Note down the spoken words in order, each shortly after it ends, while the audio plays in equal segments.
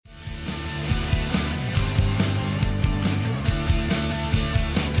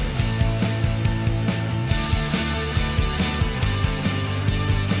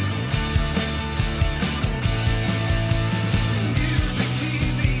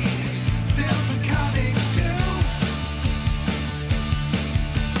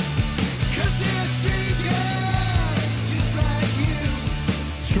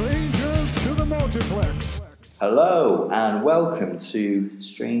Hello and welcome to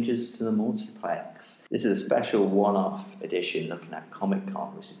Strangers to the Multiplex. This is a special one-off edition looking at Comic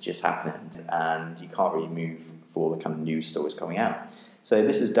Con, which has just happened, and you can't really move for all the kind of news stories coming out. So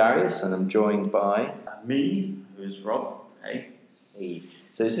this is Darius, and I'm joined by me, who's Rob. Hey. Hey.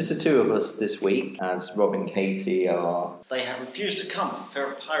 So it's just the two of us this week, as Rob and Katie are... They have refused to come for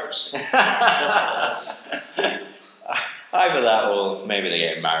fear of piracy. That's what it is. Either that or maybe they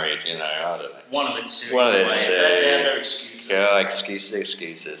get married, I don't know. One of the two. One of the two. They're excuses. Yeah,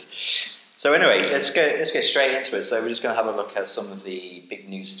 excuses. So anyway, let's get straight into it. So we're just going to have a look at some of the big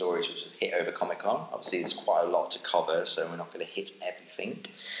news stories which have hit over Comic-Con. Obviously, there's quite a lot to cover, so we're not going to hit everything.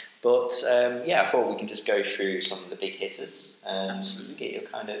 But I thought we can just go through some of the big hitters and get your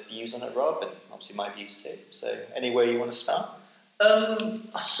kind of views on it, Rob, and obviously my views too. So anywhere you want to start?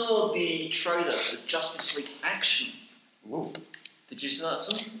 I saw the trailer for Justice League Action. Ooh. Did you see that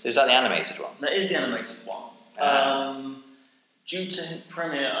too? So is that the animated one? That is the animated one. Due to his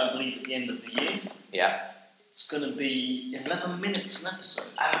premiere, I believe, at the end of the year. Yeah. It's going to be 11 minutes an episode.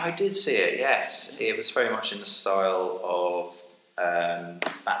 I did see it, yes. It was very much in the style of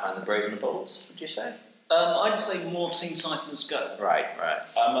Batman the Brave and the Bold, would you say? I'd say more Teen Titans Go. Right.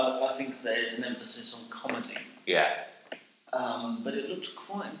 I think there's an emphasis on comedy. Yeah. But it looked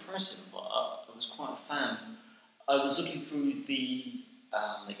quite impressive. I was quite a fan. I was looking through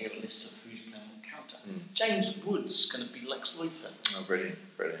they gave a list of who's playing what character. James Woods going to be Lex Luthor. Oh, brilliant.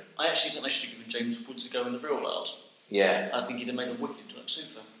 I actually think they should have given James Woods a go in the real world. Yeah. I think he'd have made a wicked Lex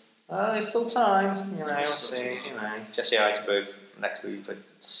Luthor. There's still time, we'll see, Jesse Eisenberg, Lex Luthor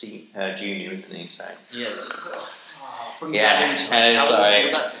Jr., isn't he, so... Yes. Bring yeah, that into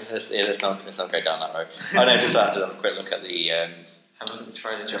it. Sorry, let's not go down that road. just have to have a quick look at the... have a look at the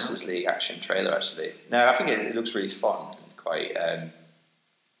trailer. Justice League Action trailer, actually. No, I think it looks really fun and quite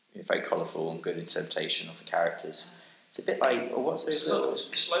very colourful and good interpretation of the characters. It's a bit like what's those little?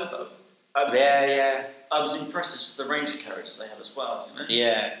 Slow-mo. Yeah. I was impressed with the range of characters they have as well.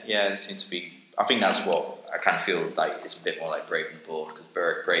 Yeah. It seems to be. I think that's what I kind of feel like. It's a bit more like Brave and the Bold, because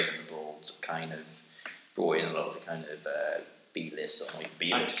Brave and the Bold kind of brought in a lot of the kind of B-list or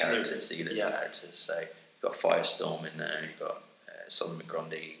B-list characters, C-list characters. So you've got Firestorm in there. You've got Solomon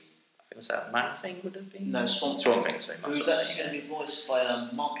Grundy, I think was that Man Thing would have been? No, Swamp Thing. Who's actually going to be voiced by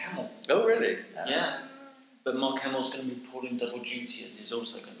Mark Hamill. Oh, really? Yeah. But Mark Hamill's going to be pulling double duty as he's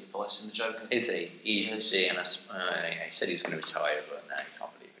also going to be voicing the Joker. Is he? He said he was going to retire, but no, you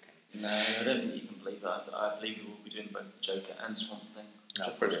can't believe it, can you? No, I don't think you can believe it. I believe he will be doing both the Joker and Swamp Thing, which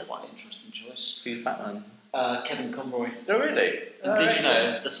I thought was quite an interesting choice. Who's Batman? Kevin Conroy. Oh, really? Did you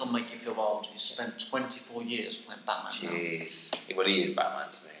know, this will make you feel old, he spent 24 years playing Batman. Jeez. Well, he is Batman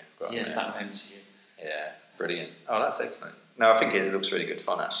to me. He is Batman to you. Yeah, brilliant. Oh, that's excellent. No, I think it looks really good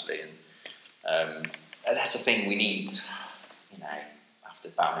fun, actually. And that's the thing we need, after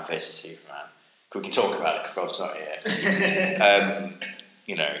Batman vs Superman. We can talk about it because Rob's not here.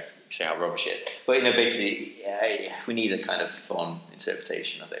 Say how rubbish it. But, basically, we need a kind of fun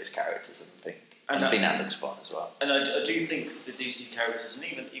interpretation of those characters, I think that looks fun as well. And I do think the DC characters, and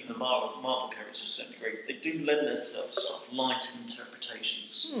even the Marvel characters, are certainly great. They do lend themselves to sort of light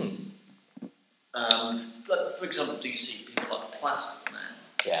interpretations. Like, for example, DC, people like Plastic Man.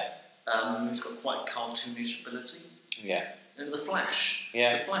 Yeah. Who's got quite cartoonish ability. Yeah. And the Flash.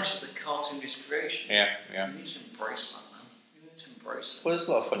 Yeah. The Flash is a cartoonish creation. Yeah. You need to embrace that, man. You need to embrace it. Well, there's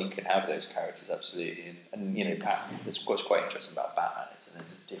a lot of fun you can have with those characters, absolutely. And Batman, what's quite interesting about Batman is the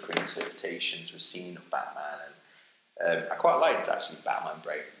different interpretations we've seen of Batman. And I quite liked, actually, Batman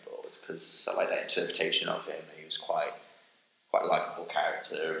Brave and Bold, because I like that interpretation of him. He was quite a likeable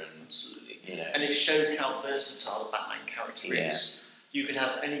character. And, absolutely. And it showed how versatile the Batman character is. You could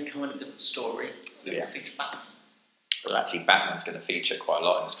have any kind of different story that would feature Batman. Well, actually, Batman's going to feature quite a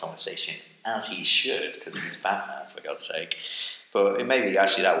lot in this conversation, as he should, because he's Batman, for God's sake. But maybe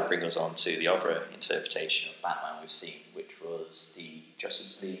actually that will bring us on to the other interpretation of Batman we've seen, which was the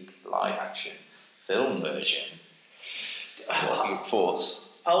Justice League live-action film version. What are your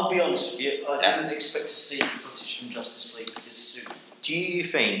thoughts? I'll be honest with you, I didn't expect to see footage from Justice League this soon. Do you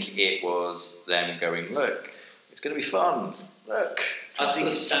think it was them going, look, it's going to be fun, look. I think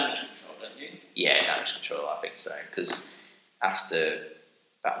it's damage control, don't you? Yeah, damage control, I think so. Because after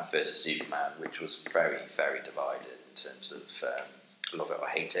Batman vs Superman, which was very, very divided in terms of love it or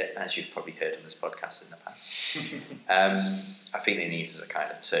hate it, as you've probably heard on this podcast in the past, I think they needed to kind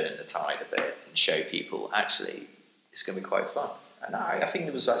of turn the tide a bit and show people, actually, it's going to be quite fun. And I think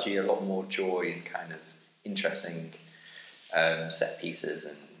there was actually a lot more joy and kind of interesting set pieces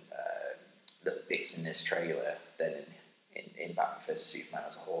and little bits in this trailer than in Batman vs Superman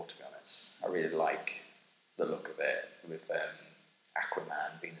as a whole, to be honest. I really like the look of it, with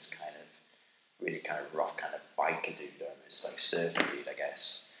Aquaman being this kind of really kind of rough kind of biker dude, almost like surfer dude, I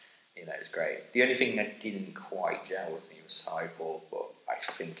guess. You know, it's great. The only thing that didn't quite gel with me was Cyborg, but I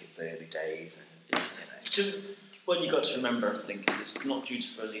think it's early days, and what you got to remember, I think, is it's not due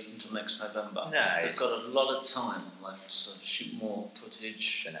to release until next November. No, they've got a lot of time left to shoot more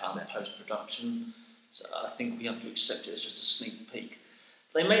footage and post-production. So I think we have to accept it as just a sneak peek.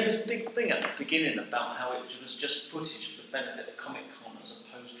 They made this big thing at the beginning about how it was just footage for the benefit of Comic-Con as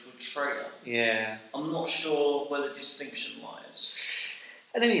opposed to a trailer. Yeah. I'm not sure where the distinction lies.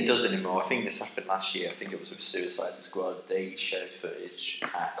 I don't think it does anymore. I think this happened last year. I think it was with Suicide Squad. They showed footage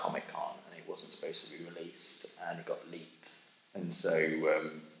at Comic-Con and it wasn't supposed to be released and it got leaked. And so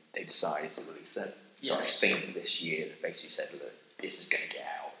they decided to release it. So yes. I think this year they basically said, look, this is going to get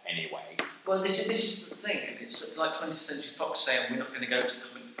out anyway. Well, this is the thing. It's like 20th Century Fox saying we're not going to go to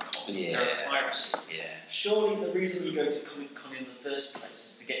Comic-Con. Yeah. Piracy. Yeah. Surely the reason you go to Comic-Con in the first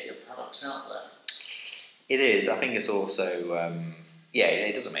place is to get your products out there. It is. I think it's also...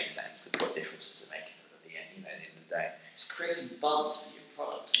 it doesn't make sense because what difference does it make at the end, at the end of the day? It's creating buzz for your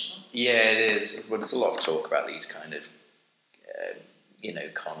product, isn't it? Yeah, it is. Well, there's a lot of talk about these kind of,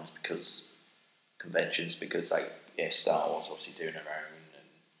 cons conventions because, Star Wars obviously doing their own and,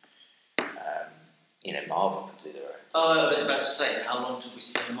 Marvel could do their own. Oh, I was about to say, how long till we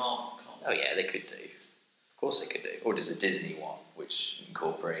see a Marvel con? Oh, yeah, they could do. Of course they could do. Or there's a Disney one, which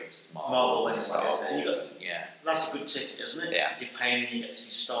incorporates Marvel and Star Wars. That's a good ticket, isn't it? Yeah. You're paying and you get to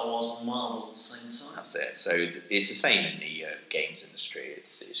see Star Wars and Marvel at the same time. That's it. So it's the same in the games industry.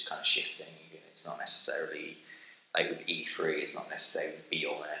 It's kind of shifting. It's not necessarily, like with E3, it's not necessarily the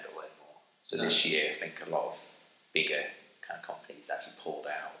be-all and end-all anymore. So this year, I think a lot of bigger kind of companies actually pulled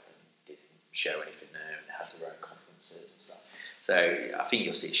out and didn't show anything new and had their own conferences and stuff. So I think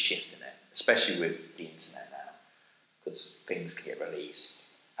you'll see a shift in it, especially with the internet now, because things can get released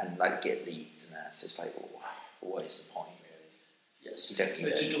and get leaked and that. So it's like, what is the point, really? Yes.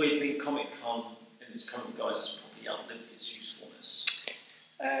 Do we think Comic-Con in its current guise has probably outlived its usefulness?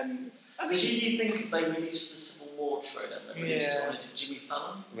 Because you think they released the Civil War trailer, they released it on Jimmy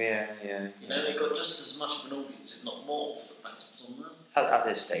Fallon? Yeah. They got just as much of an audience, if not more, for the fact it was on there. At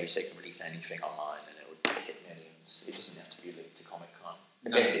this stage, they can release anything online and it would hit millions. It doesn't have to be linked to Comic-Con. I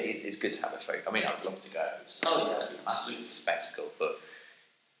guess it's good to have a photo. I mean, I'd love to go. So it'd be a massive spectacle, but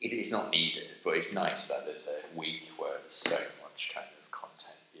it is not needed. But it's nice that there's a week where there's so much kind of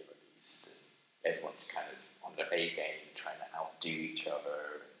content being released and everyone's kind of on their A game, trying to outdo each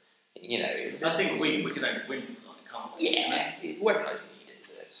other. I think we can only win from that, can't we? Yeah, whether it's needed.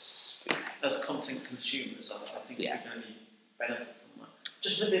 As content consumers, I think we can only benefit from that.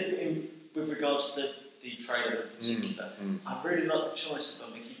 Just with regards to the trailer in particular, I really like the choice of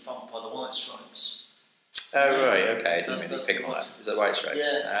a Mickey font by the White Stripes. Oh, right, okay, I didn't really pick on that. Is that White Stripes?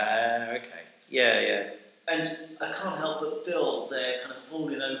 Yeah. Okay. Yeah. And I can't help but feel they're kind of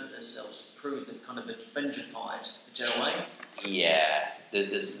falling over themselves to prove they've kind of adventurified the JOA. Yeah,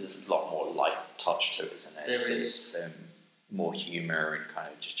 there's a lot more light touch to it, isn't it? There is. It's more humour and kind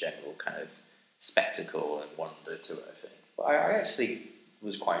of just general kind of spectacle and wonder to it, I think. But I actually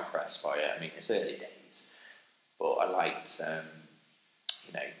was quite impressed by it. I mean, it's early days, but I liked,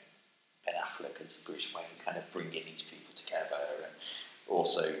 Ben Affleck as Bruce Wayne, kind of bringing these people together, and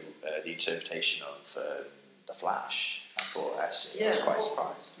also the interpretation of the Flash. I thought actually I was quite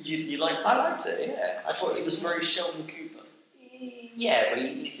surprised. You liked it? I liked it. Yeah, I thought he was very Sheldon Cooper. Yeah, but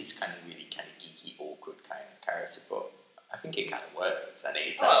he's this kind of really kind of geeky, awkward kind of character. But I think it kind of worked, and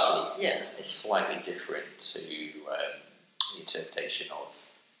it's actually it's slightly different to the interpretation of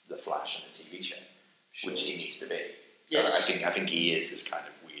the Flash on the TV show, which he needs to be. So yes. I think he is this kind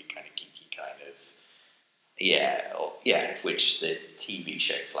of weird, kind of geeky, kind of which the TV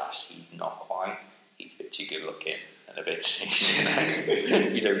show Flash he's not quite. He's a bit too good looking and a bit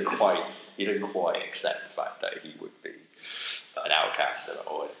you don't quite accept the fact that he would be an outcast at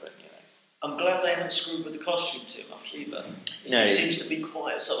all. But I'm glad they haven't screwed with the costume too much either. No, it seems to be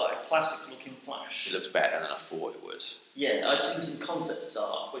quite sort of like a classic looking Flash. It looks better than I thought it would. Yeah, I'd seen some concept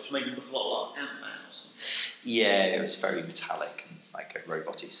art which made him look a lot like Ant-Man or something. Yeah, it was very metallic and like a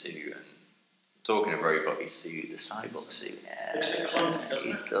robot-y suit. And talking of robot-y suit, the cyborg suit, looks a bit clunky,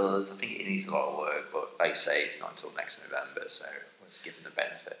 doesn't it? It does. I think it needs a lot of work, but like you say, it's not until next November, so let's give him the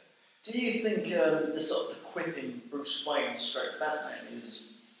benefit. Do you think the sort of the quipping Bruce Wayne straight Batman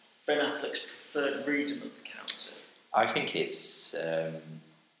is Ben Affleck's preferred reading of the character? I think it's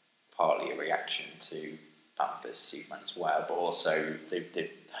partly a reaction to Batman vs Superman as well, but also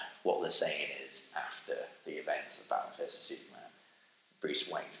what they're saying is after the events of Batman vs Superman, Bruce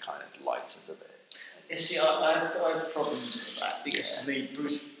Wayne's kind of lightened a bit. You see, I have problems with that because to me,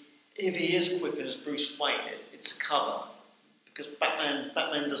 Bruce, if he is quick as Bruce Wayne, it's a cover because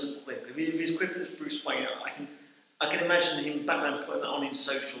Batman doesn't quick. If he's quick as Bruce Wayne, I can imagine Batman putting that on in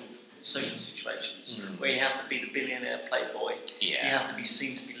social situations where he has to be the billionaire playboy. Yeah. He has to be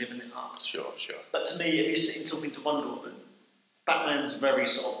seen to be living it up. Sure. But to me, if you're sitting talking to Wonder Woman, Batman's very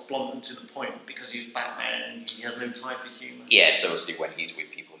sort of blunt and to the point because he's Batman and he has no time for humour. Yeah, so obviously when he's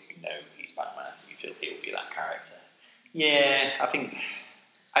with people who know he's Batman, you feel he'll be that character. Yeah, I think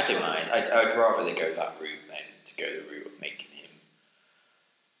I don't mind. I'd rather they go that route than to go the route of making him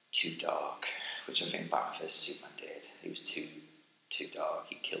too dark, which I think Batman vs Superman did. He was too dark.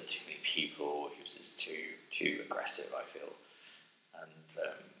 He killed too many people. He was just too aggressive, I feel. And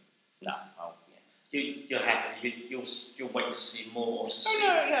no, You're happy. You'll wait to see more.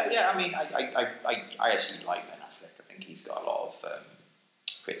 Yeah. I mean, I actually like Ben Affleck. I think he's got a lot of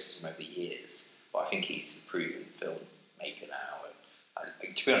criticism over the years, but I think he's a proven filmmaker now.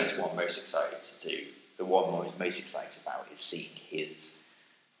 To be honest, what I'm most excited to do, the one I'm most excited about, is seeing his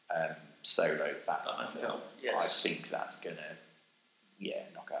solo Batman film. Yes. I think that's gonna,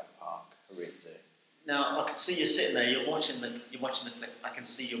 knock out the park. I really do. Now I can see you sitting there. You're watching the clip. I can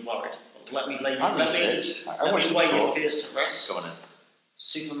see you're worried. Let me lay your fears to rest. Go on in.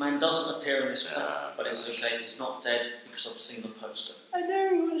 Superman doesn't appear in this film, but it's okay. He's not dead because I've seen the poster. I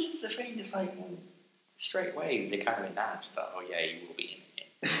know. This is the thing. It's like straight away they kind of announced that. Oh yeah, you will be in it.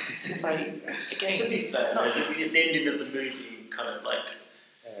 It's like again. To be fair, the ending of the movie kind of like.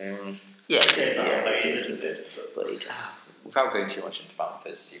 But without going too much into Batman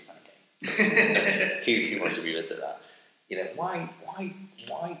vs Superman again, who wants to revisit that? Why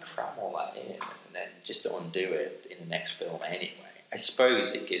cram all that in and then just undo it in the next film anyway? I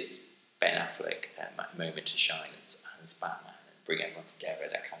suppose it gives Ben Affleck a moment to shine as Batman and bring everyone together.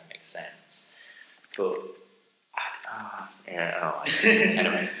 That kind of makes sense. But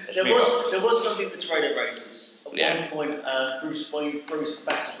anyway, there was something the trailer raises. At one point, Bruce Wayne throws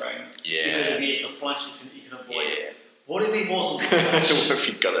the batarang because if he is the Flash, you can avoid it. What if he wasn't the Flash? What if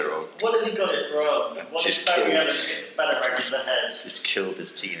he got it wrong? What if he got it wrong? What if Barry Allen gets the batarang in the head? Just killed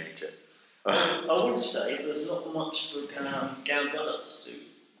his teenager. I would say there's not much for Gal Gadot to do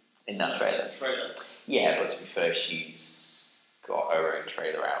in that trailer. Yeah, but to be fair, she's got her own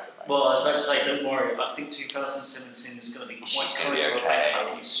trailer out. Well, I was about to say, don't worry. I think 2017 is going to be quite close to okay.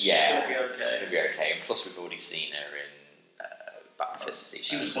 She's going to be okay. She's going to be okay. And plus, we've already seen her in Batman vs Superman.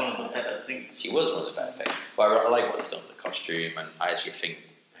 She was one of the better things. She was one of the better things. Well, I like what they've done with the costume, and I actually think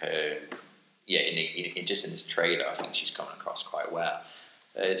her, in just in this trailer, I think she's coming across quite well.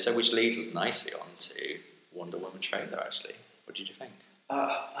 So, which leads us nicely on to Wonder Woman trailer. Actually, what did you think?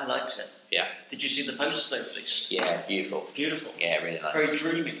 I liked it. Yeah. Did you see the poster they released? Yeah, beautiful. Beautiful. Yeah, really nice.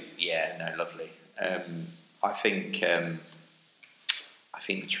 Very dreamy. Yeah, no, lovely. I think the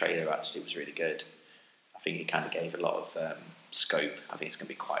trailer actually was really good. I think it kind of gave a lot of scope. I think it's going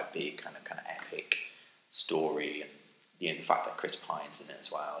to be quite a big kind of epic story, and the fact that Chris Pine's in it as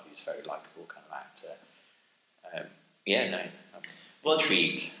well, who's a very likable kind of actor. I'm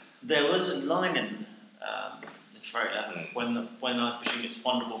intrigued. There was a line in the trailer when I presume it's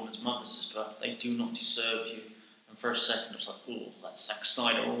Wonder Woman's mother says to her, "They do not deserve you." And for a second, I was like, "Oh, that's Zack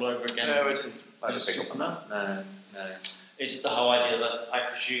Snyder all over again." No, I didn't pick up on that. No. Is it the whole idea that I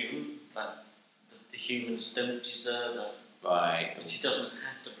presume that the humans don't deserve her? Right. And she doesn't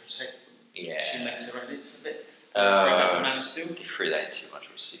have to protect them. Yeah. She makes her own. It's a bit. Man of Steel. They threw that in too much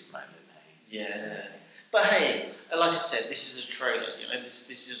with Superman, didn't they? Yeah. But hey, like I said, this is a trailer. This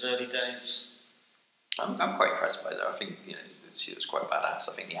is early days. I'm quite impressed by that. I think she was quite badass.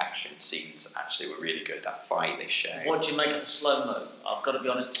 I think the action scenes actually were really good. That fight they showed. What do you make of the slow mo? I've got to be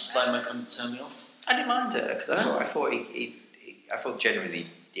honest, the slow mo kind of turned me off. I didn't mind it because I thought generally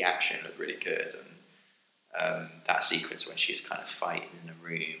the action looked really good, and that sequence when she's kind of fighting in the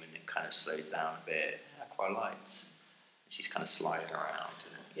room and it kind of slows down a bit, I quite liked. She's kind of sliding around.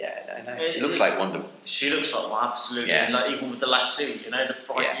 It looks like Wonder Woman. She looks like one, absolutely. Yeah. Like even with the lasso, the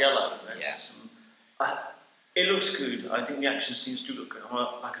bright yellow. It looks good. I think the action seems to look good.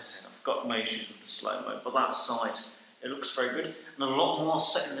 Like I said, I've got my issues with the slow mo, but that aside, it looks very good and a lot more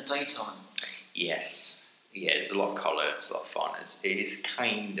set in the daytime. Yes. Yeah, there's a lot of colour, it's a lot of fun. It is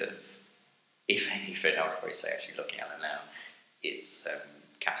kind of, if anything, I would probably say, actually looking at it now, it's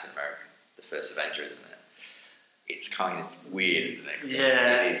Captain America, the first Avenger, isn't it? It's kind of weird, isn't it?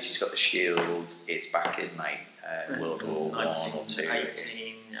 Yeah. It is. She's got the shield. It's back in World War 1 or 2.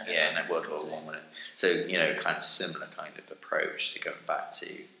 18. World War 1, wasn't it? So, kind of similar kind of approach to going back to.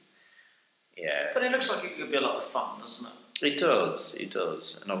 Yeah. But it looks like it could be a lot of fun, doesn't it? It does.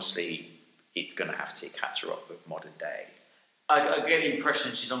 And obviously, it's going to have to catch her up with modern day. I get the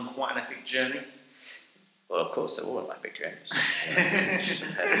impression she's on quite an epic journey. Well, of course, they're all on epic journeys.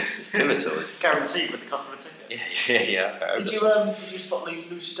 It's pivotal. It's guaranteed with the customer ticket. Yeah. Did you spot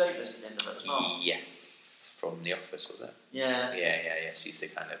Lucy Davis at the end of it as well? Yes, from The Office, was it? Yeah. Yeah. She's a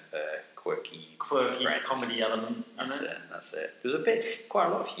kind of quirky friend. Comedy element. That's it. There's quite a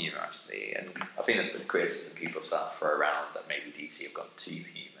lot of humour actually, and I think that's been a criticism people have started to throw around that maybe DC have gone too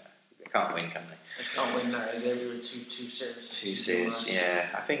humour. They can't win, can they? They can't win. No, they were too serious. Too serious. Yeah,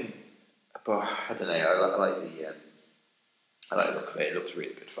 I think. But I don't know. I like the look of it. It looks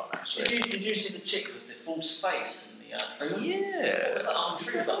really good fun actually. Did you see the chick with the false face in the trailer? Yeah. What was that? I'm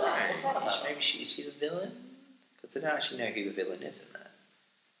intrigued about that. What's that about? Maybe is she the villain? Because they don't actually know who the villain is in there.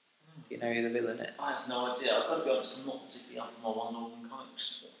 Do you know who the villain is? I have no idea. I've got to be honest. I'm not particularly up on my Wonder Woman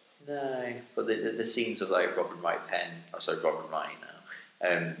comics. No, but the scenes of like Robin Wright now,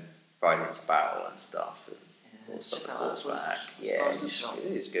 riding into battle and stuff. And, all stuff that falls back. Yeah, it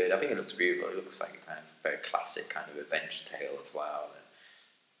is good. I think it looks beautiful. It looks like a kind of very classic kind of adventure tale as well. And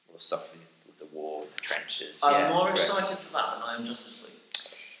all the stuff with the war, the trenches. I'm more excited for that than I am Justice League.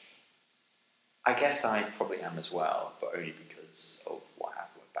 I guess I probably am as well, but only because of what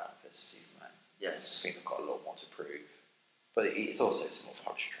happened with Batman vs Superman. Yes. I think I've got a lot more to prove. But it's also a more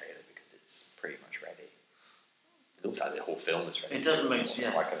polished trailer because it's pretty much ready. It looks like the whole film is ready. It doesn't make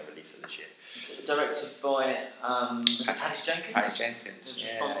sense. Why can't I release it this year? Directed by Patty Jenkins. Patty Jenkins. Who's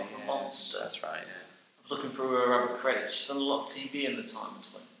responsible for Monster. That's right. Yeah. I was looking through her other credits. She's done a lot of TV in the time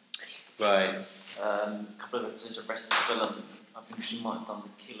between. Right. A couple of episodes of Arrested Development. I think she might have done The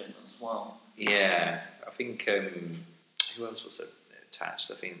Killing as well. Yeah, I think who else was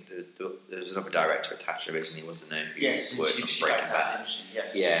attached? I think there was another director attached originally, wasn't there? Yes, she got out.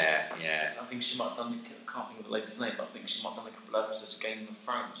 Yes. Yeah. I think she might have done. I can't think of the lady's name, but I think she might have done a couple of episodes of Game of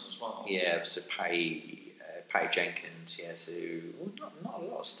Thrones as well. Yeah, so Patty Jenkins. Yeah, so not a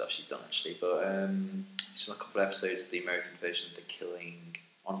lot of stuff she's done actually, but she's done a couple of episodes of the American version of The Killing,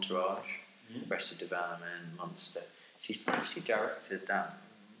 Entourage, Arrested Development, Monster. She's actually directed that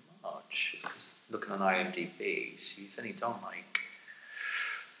much because looking on IMDb, she's only done like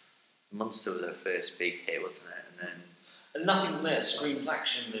Monster was her first big hit, wasn't it? And nothing there screams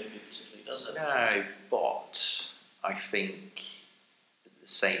action movie particularly, does it? No, but I think the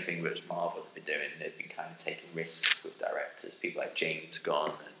same thing that Marvel have been doing. They've been kind of taking risks with directors, people like James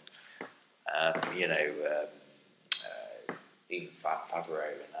Gunn and even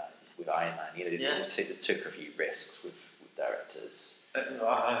Favreau and that with Iron Man. They took a few risks with directors.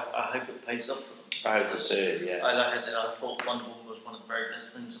 I hope it pays off for them. I hope so too, yeah. Like I said, I thought Wonder Woman was one of the very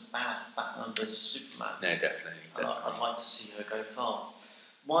best things about Batman vs Superman. No, definitely. I'd like to see her go far.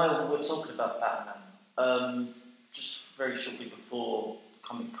 While we're talking about Batman, just very shortly before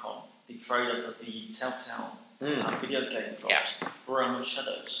Comic Con, the trailer for the Telltale video game dropped, Realm of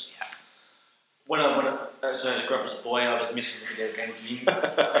Shadows. Yeah. So as a grubber's boy, I was missing the video game dream.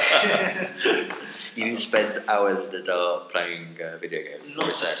 You didn't spend hours in the dark playing video games? Not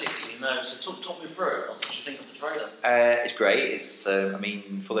particularly, no. So talk me through it. What did you think of the trailer? It's great. It's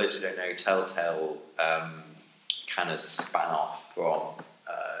for those who don't know, Telltale kind of span off from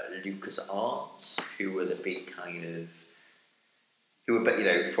LucasArts, who were the big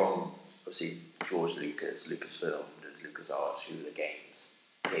from obviously George Lucas, Lucasfilm, LucasArts, who were the game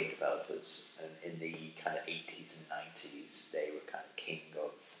developers, and in the kind of 80s and 90s they were kind of king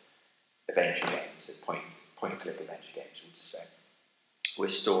of adventure games, and point and click adventure games, would say, where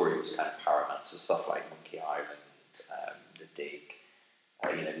story was kind of paramount. So stuff like Monkey Island, The Dig,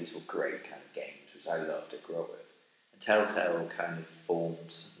 these were great kind of games which I loved to grow up with. And Telltale kind of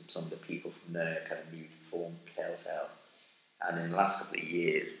formed, some of the people from there kind of moved and formed Telltale, and in the last couple of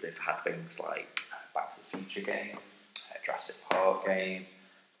years they've had things like Back to the Future game, Jurassic Park game,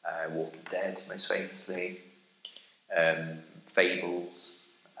 Walking Dead, most famously, Fables,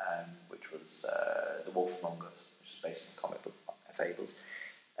 which was The Wolf Among Us, which is based on the comic book Fables,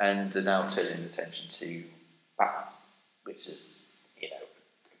 and are now turning attention to Batman, which is a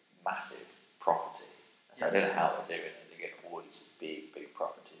massive property. So I don't know how they're doing it. They get all these big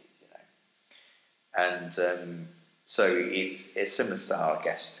properties, and so it's a similar style, I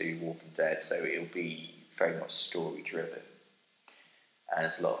guess, to Walking Dead. So it'll be very much story driven. And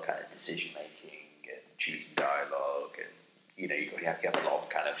it's a lot of kind of decision making and choosing dialogue, and you have a lot of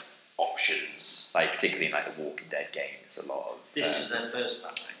kind of options. Like particularly in like the Walking Dead game, there's a lot of. This is their first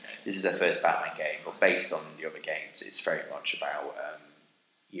Batman game. This is their first Batman game, but based on the other games, it's very much about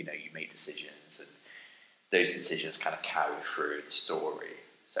you make decisions, and those decisions kind of carry through the story.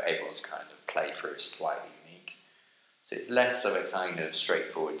 So everyone's kind of playthrough is slightly unique. So it's less of a kind of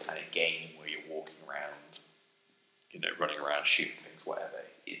straightforward kind of game where you're walking around, running around, shooting things, whatever.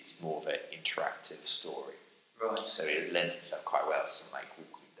 It's more of an interactive story. Right. So it lends itself quite well to something like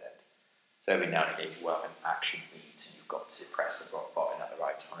Walking Dead. So every now and again you will have an action beat and you've got to press the rock button at the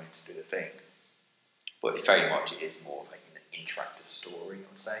right time to do the thing. But it is more of like an interactive story, I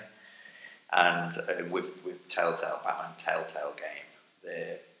would say. And with Telltale, Batman Telltale game,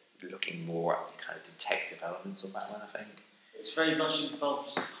 they're looking more at the kind of detective elements of Batman, I think. It's very much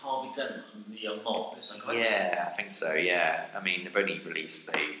involves Harvey Dent and the mob, is that correct? Yeah, I think so, yeah. I mean, they've only released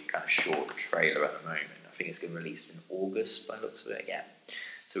a kind of short trailer at the moment. I think it's going to be released in August by the looks of it, yeah.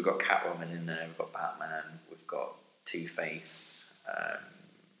 So we've got Catwoman in there, we've got Batman, we've got Two-Face. I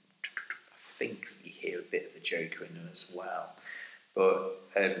think you hear a bit of the Joker in there as well.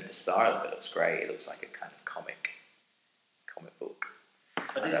 But the style of it looks great. It looks like a kind of comic book.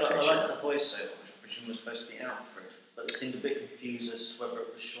 I like the voiceover, which was supposed to be Alfred, but it seemed a bit confused as to whether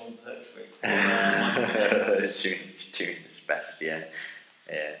it was Sean Pertwee or He's doing his best, yeah.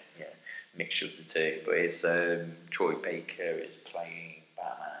 Mixture of the two. But it's Troy Baker is playing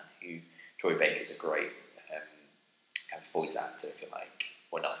Batman. Troy Baker's a great kind of voice actor, if you like.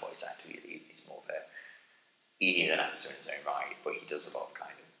 Well, not voice actor, he's more of a... He is an actor in his own right, but he does a lot of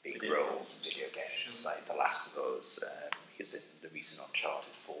kind of big roles in video games, like The Last of Us. He was in the recent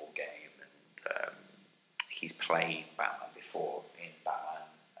Uncharted 4 game, and he's played Batman before in Batman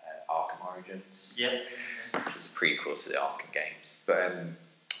Arkham Origins, which is a prequel to the Arkham games. But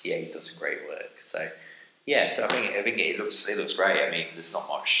he's done some great work. So I think it looks great. I mean, there's not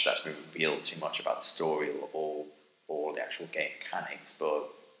much that's been revealed too much about the story or the actual game mechanics, but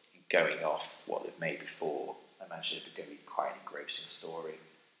going off what they've made before, I imagine it's going to be quite an engrossing story.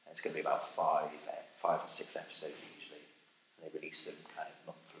 And it's going to be about 5 or 6 episodes usually, and they release them kind of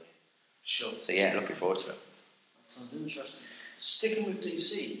monthly. Sure. So looking forward to it. That sounds interesting. Sticking with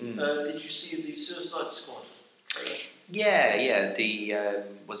DC, did you see the Suicide Squad trailer? Yeah.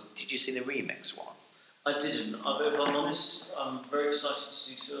 Did you see the remix one? I didn't. If I'm honest, I'm very excited to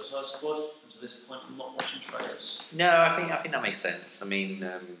see Suicide Squad. And to this point, I'm not watching trailers. No, I think that makes sense. I mean,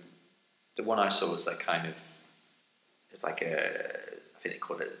 the one I saw was it's like I think they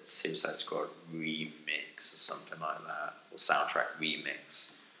called it Suicide Squad remix or something like that, or soundtrack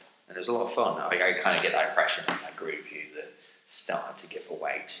remix. And it was a lot of fun. I kind of get that impression when I agree with you that it's starting to give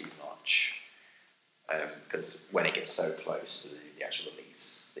away too much. Because when it gets so close to the actual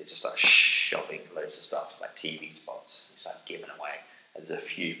release, they just start shoving loads of stuff, like TV spots. It's like giving away. There's a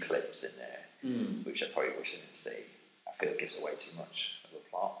few clips in there, which I probably wish I didn't see. I feel it gives away too much of the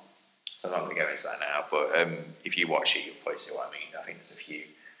plot. So I'm not going to go into that now, but if you watch it, you'll probably see what I mean. I think there's a few,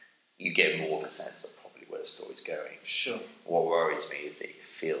 you get more of a sense of probably where the story's going. Sure. What worries me is that it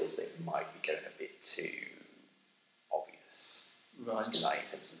feels that it might be going a bit too obvious. Right. Like in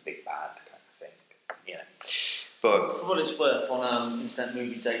terms of big bad kind of thing. But for what it's worth, on Internet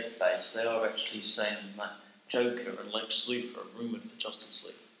Movie Database, they are actually saying that Joker and Lex Luthor are rumoured for Justice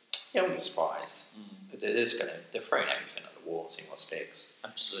League. Yeah, I wouldn't be surprised. But they're throwing everything at the wall, seeing what sticks.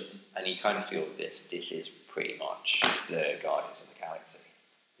 Absolutely. And you kind of feel this is pretty much the Guardians of the Galaxy.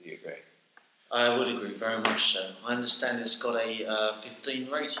 Do you agree? I would agree, very much so. I understand it's got a 15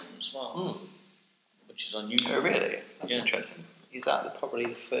 rating as well, which is unusual. Oh, really? That's interesting. Is that probably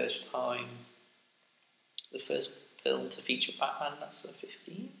the first film to feature Batman that's a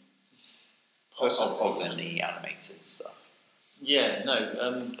 15? Other than the animated stuff. Yeah,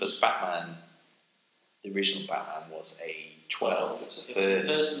 no. Because Batman, the original Batman was a 12. It was the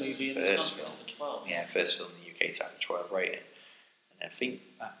first movie in the country to 12. Yeah, first film in the UK to have a 12 rating. And I think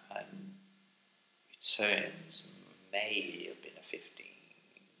Batman Returns may have been a 15.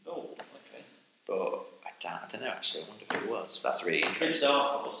 Oh, okay. But I don't know, actually. I wonder if it was. That's really interesting. It's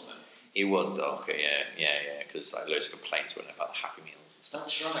darker, wasn't it? It was darker, yeah, because loads of complaints went about the Happy Meals and stuff.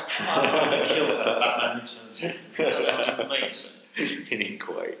 That's right. I want to kill for Batman Returns. That sounds amazing. It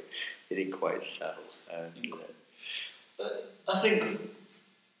didn't quite sell. But I think,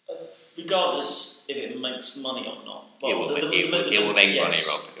 regardless if it makes money or not, it will make money, Rob. It will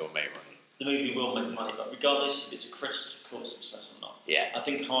make money. The movie will make money, but regardless if it's a critical success or not, I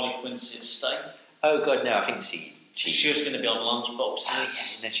think Harley Quinn's here to stay. Oh God, no! I think she was going to be on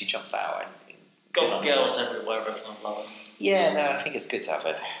lunchboxes. And then she jumps out and goth girls everywhere. Everyone love her. Yeah, no, I think it's good to have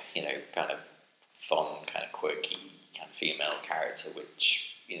a kind of fun, kind of quirky, kind of female character,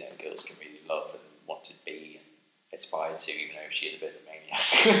 which girls can really love and want to be and aspire to, even though she is a bit of a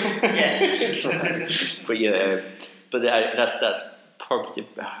maniac. Yes, but that's probably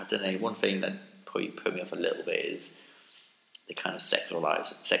I don't know. One thing that probably put me off a little bit is they kind of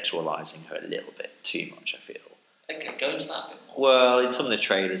sexualizing her a little bit too much. I feel Okay, go into that a bit more. Well, in some of the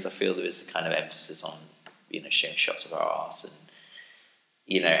trailers, I feel there is a kind of emphasis on, showing shots of her arse and,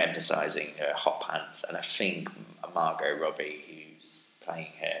 emphasising her hot pants. And I think Margot Robbie, who's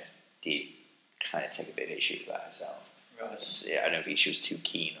playing her, did kind of take a bit of issue about herself. Right. Yeah, I don't think she was too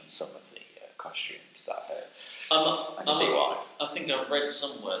keen on some of the costumes that her. I can see why. I think I've read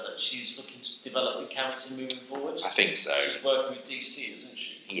somewhere that she's looking to develop the character moving forward. I think so. She's working with DC, isn't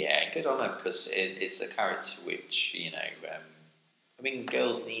she? Yeah, good on her, because it's a character which,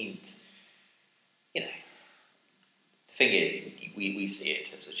 girls need, the thing is, we see it in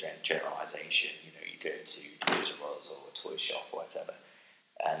terms of generalisation. You go to Toys R Us or a toy shop or whatever,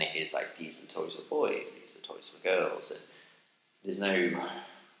 and it is like, these are the toys for boys, these are the toys for girls, and there's no,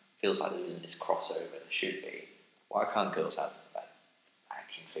 feels like there isn't this crossover there should be. Why can't girls have like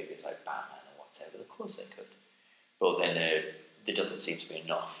action figures like Batman or whatever? Of course they could, but then there doesn't seem to be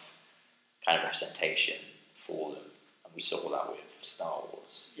enough kind of representation for them, and we saw that with Star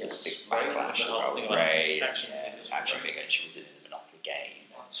Wars. Yes, big backlash about Rey, action figure, and she was in the Monopoly game.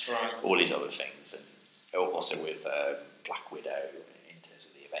 That's right. All these other things, and also with Black Widow in terms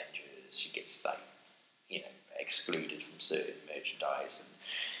of the Avengers, she gets like excluded from certain merchandise,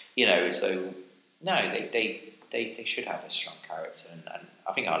 and so no, they should have a strong character, and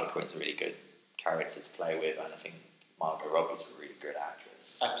I think Harley Quinn's a really good character to play with, and I think Margot Robbie's a really good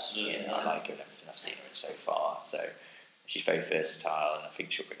actress. Absolutely, I like her, everything I've seen her in so far. So she's very versatile, and I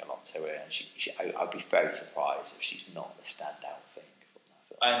think she'll bring a lot to her. And I'd be very surprised if she's not the standout thing from that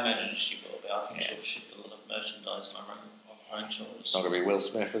film. I imagine she will be. I think she'll shift a lot of merchandise on her own shoulders. It's not going to be Will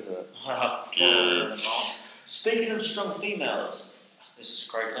Smith, is it? Yeah. Speaking of strong females, this is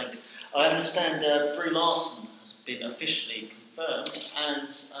a great link. I understand Brie Larson has been officially confirmed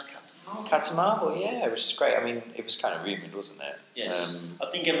as Captain Marvel. Captain Marvel, yeah, which is great. I mean, it was kind of rumoured, wasn't it? Yes.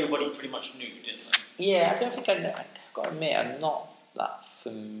 I think everybody pretty much knew, didn't they? Yeah, I don't think I've got to admit, I'm not that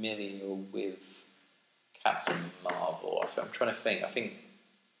familiar with Captain Marvel. I'm trying to think. I think,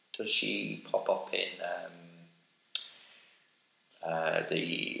 does she pop up in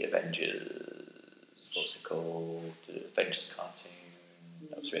the Avengers? What's it called? The Avengers cartoon.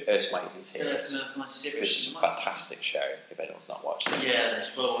 That was Earth's Mightiest Heroes. Which is a fantastic show. If anyone's not watched it. Yeah,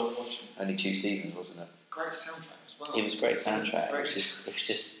 it's well worth watching. Only 2 seasons, wasn't it? Great soundtrack as well. It was a great soundtrack. It was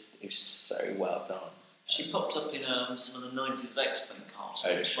just so well done. She popped up in some of the 90s X-Men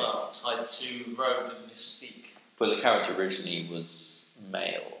cartoons as well, tied to Rogue and Mystique. Well, the character originally was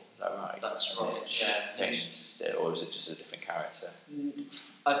male, is that right? That's right, yeah. Or was it just a different character?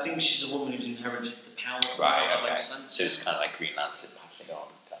 I think she's a woman who's inherited the powers. Right, that makes sense. So it's kind of like Green Lantern passing on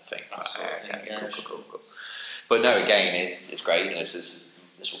kind of thing. Cool. But no, again, it's great.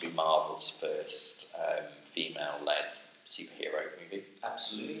 This will be Marvel's first female-led superhero movie.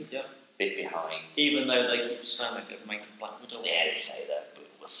 Absolutely, yeah. Bit behind. Even though they keep saying they're going to make a Black Widow. Yeah, they say that, but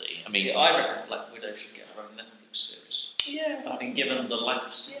we'll see. I reckon Black Widow should get her own Netflix series. Yeah. I think given the lack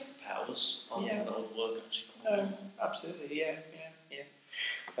of superpowers, I think that would work actually quite well. Absolutely, yeah.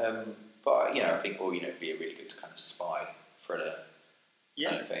 But I think it'd be a really good kind of spy thriller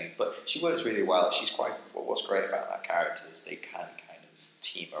kind of thing. But she works really well. She's quite. What's great about that character is they can kind of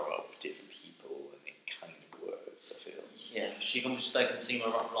team her up with different people, and it kind of works. I feel. Yeah, they can team her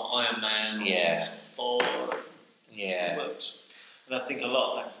up like Iron Man. Yeah. Thor. Yeah. It works. And I think a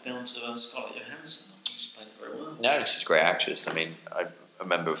lot of that's down to Scarlett Johansson. I think she plays it very well. No, she's a great actress. I mean, I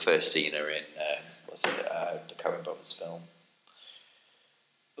remember first seeing her in the Coen Brothers film.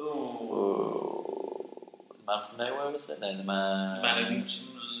 The Man from Nowhere, was it? No, the Man Who Knew Too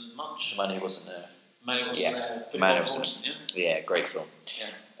Much. The Man Who Wasn't There. Man Who Wasn't There. The Man Who Wasn't There. Yeah, great film.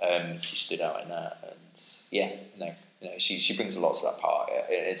 Yeah. She stood out in that, and she brings a lot to that part.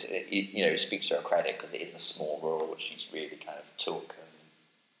 It speaks to her credit because it is a small role which she's really kind of took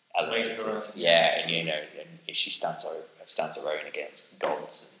and elevated. And she stands her own against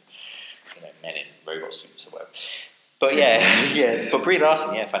gods and men in robot suits or whatever. But but Brie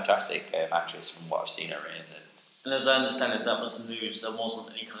Larson, fantastic actress from what I've seen her in. And as I understand it, that was the news. There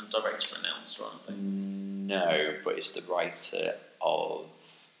wasn't any kind of director announced or anything. No, but it's the writer of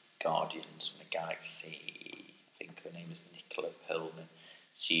Guardians from the Galaxy. I think her name is Nicola Perlman.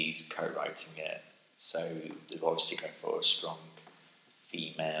 She's co-writing it, so they've obviously going for a strong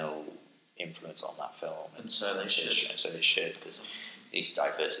female influence on that film. And so they should, because it's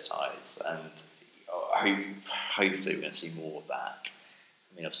diversitised, and hopefully we're going to see more of that.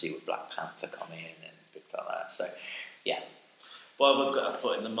 I mean, obviously with Black Panther coming in and things like that. So, yeah. Well, we've got a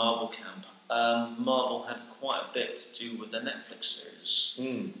foot in the Marvel camp. Marvel had quite a bit to do with their Netflix series,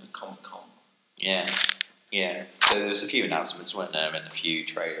 the Comic-Con. Yeah. Yeah. So there was a few announcements, weren't there, and a few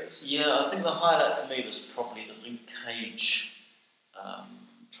trailers. Yeah, I think the highlight for me was probably the Luke Cage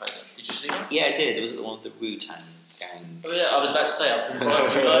trailer. Did you see that? Yeah, I did. It was the one with the Wu-Tang gang. Oh, yeah, I was about to say, I've been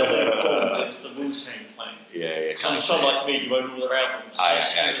reliably informed it was the Wu-Tang thing. Yeah. Because I'm sure, like me, you own all their albums. I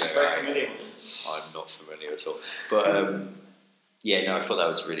was very familiar with them. I'm not familiar at all. But, yeah, no, I thought that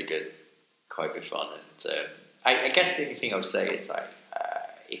was really good. Quite good fun. And I guess the only thing I would say is, like,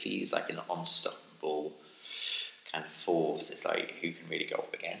 if he's, like, an unstoppable kind of force, it's like, who can really go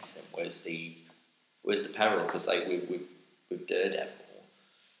up against him? Where's the peril? Because, like, with Daredevil,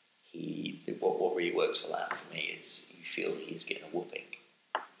 what really works for that for me is you feel he's getting a whooping,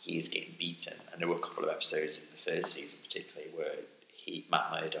 he's getting beaten, and there were a couple of episodes in the first season particularly where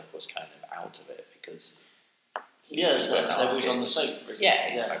Matt Murdock was kind of out of it because there's that episode he was on the sofa.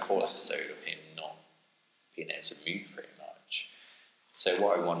 Like whole episode of him not being able to move very much. So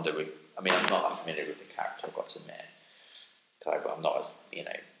what I wonder with, I mean, I'm not that familiar with the character, I've got to admit, but I'm not as,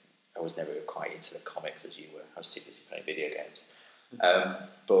 I was never quite into the comics as you were. I was too busy playing video games.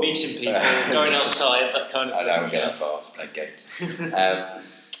 But meeting people, going outside, that kind of thing. I know, I'm getting far to play games.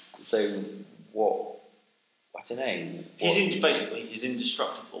 So what? I don't know. He's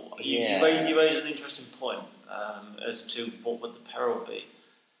indestructible. You raise an interesting point as to what would the peril be.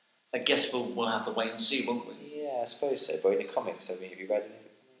 I guess we'll have to wait and see, won't we? Yeah, I suppose so. But in the comics, have you read any of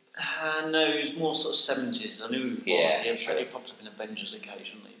the comics? No, he was more sort of 70s. I knew he was. He popped up in Avengers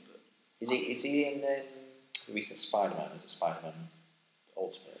occasionally. But is he in the recent Spider-Man? Is it Spider-Man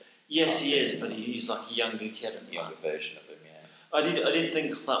Ultimate? Yes, he is, but he's like a younger kid. Younger version of him, yeah. I did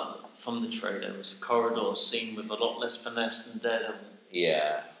think that from the trailer it was a corridor scene with a lot less finesse than Daredevil.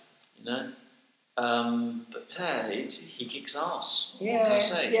 Yeah. But he kicks ass. Yeah. What can I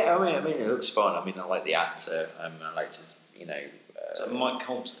say? Yeah, I mean, it looks fun. I mean, I like the actor. I liked his, so Mike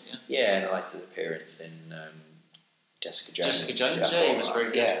Coulter, yeah? Yeah, and I liked his appearance in Jessica Jones. He was very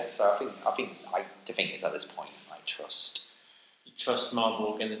good. Yeah, so I think the thing is, at this point, I trust. You trust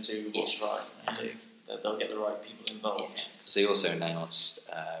Marvel are going to do what's right. I do. They'll get the right people involved. Because they also announced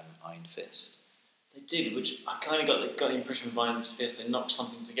Iron Fist. They did, which I kind of got the impression with Iron Fist they knocked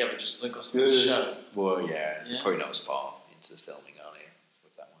something together just so they got something to show. Well, yeah, they're probably not as far into the filming, are they,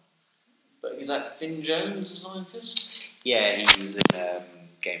 with that one? But is that Finn Jones as Iron Fist? Yeah, he was in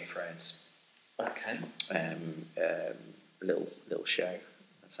Game of Thrones. Okay. Little show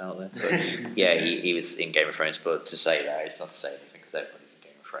that's out there. But, yeah, he was in Game of Thrones, but to say that is not to say anything because everybody's in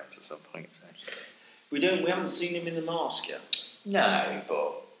Game of Thrones at some point. So. We haven't seen him in the mask yet. No,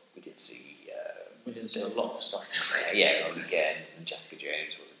 but we did see. We didn't see a lot of stuff. Again, Jessica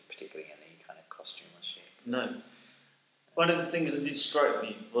Jones wasn't particularly in any kind of costume, was she? No. One of the things that did strike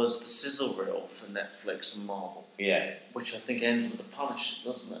me was the sizzle reel for Netflix and Marvel. Yeah. Which I think ends with the Punisher,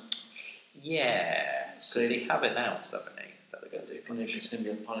 doesn't it? Yeah. Because they have announced, haven't they, that they're going to do Punisher. It's going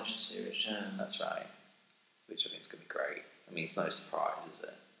to be a Punisher series, yeah. That's right. Which I think is going to be great. I mean, it's no surprise, is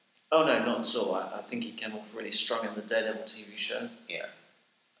it? Oh, no, not at all. I think he came off really strong in the Daredevil TV show. Yeah.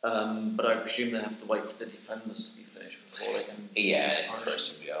 But I presume they have to wait for the Defenders to be finished before they can... for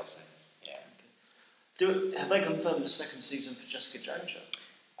somebody else. Yeah. Have they confirmed the second season for Jessica Jones yet?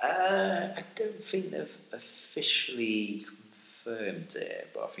 I don't think they've officially confirmed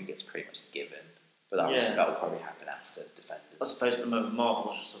it, but I think it's pretty much given. But that'll probably happen after Defenders. I suppose at the moment Marvel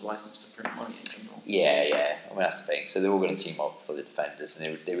was just a license to print money in general. Yeah. I mean, that's the thing. So they're all going to team up for the Defenders,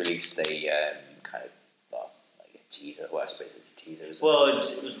 and they released a kind of like a teaser. Well, I suppose it's a teaser. It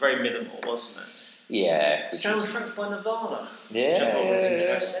was very minimal, wasn't it? Yeah. Soundtrack by Nirvana. Yeah. Which I thought was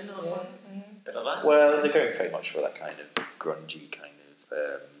interesting. I was like, bit of that. Well, they're going very much for that kind of grungy kind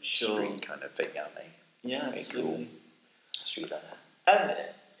of street kind of thing, aren't they? Yeah, absolutely. Cool. Street level. And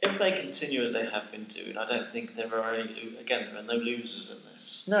if they continue as they have been doing, I don't think there are no losers in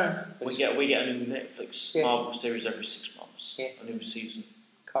this. No. We get a new Netflix Marvel series every 6 months. Yeah. A new season.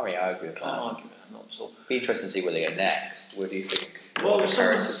 Can't really argue with that. Can't argue with that, not at all. Be interesting to see where they go next. What do you think? Well,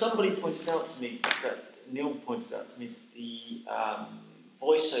 somebody pointed out to me Neil pointed out to me that the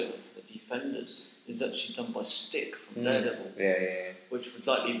voiceover for the Defenders is actually done by Stick from Daredevil. Yeah. Which would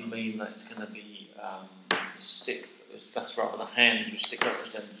likely mean that it's going to be Stick. That's rather the hand who Stick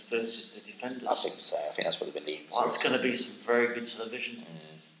represents versus the Defenders. I think so. I think that's what they've been leading to. It's going to be some very good television.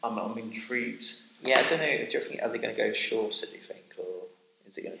 I'm intrigued. Yeah, I don't know. Do you think, are they going to go shorter, do you think? Or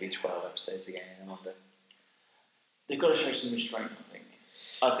is it going to be 12 episodes again? I wonder. They've got to show some restraint, I think.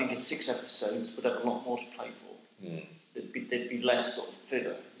 I think it's 6 episodes would have a lot more to play for. There'd be less sort of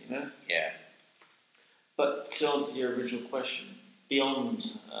filler, you know? Yeah. But to answer your original question,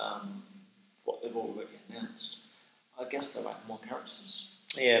 beyond what they've already announced, I guess they'll add more characters.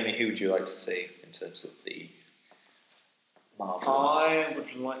 Yeah, I mean, who would you like to see in terms of the Marvel? I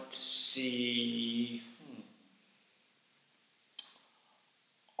would like to see.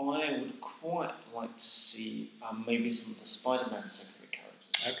 I would quite like to see maybe some of the Spider-Man secondary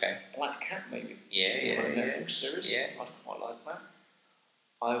characters. Okay. Black Cat, maybe. Yeah. Netflix series. Yeah. I'd quite like that.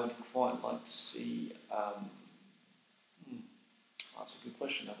 I would quite like to see. That's a good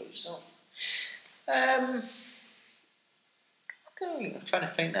question. How about yourself? I'm trying to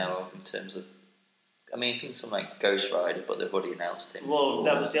think now in terms of. I mean, things like Ghost Rider, but they've already announced him. Well,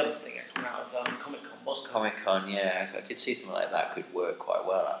 that was the other thing that came out of Comic-Con, wasn't it? Comic-Con, yeah. I could see something like that could work quite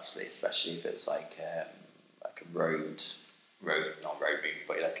well, actually, especially if it was like a road, not road movie,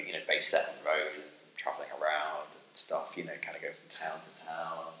 but like based set on the road and travelling around and stuff. Kind of go from town to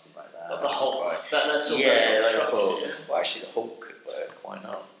town and something like that. But the Hulk, that's sort of Hulk. yeah. Well, actually, the Hulk could work. Why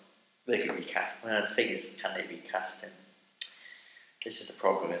not? They could recast. Well, the thing is, can they recast him? This is the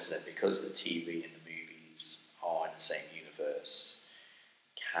problem, isn't it? Because the TV and the movies are in the same universe,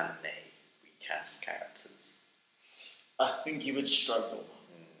 can they recast characters? I think you would struggle.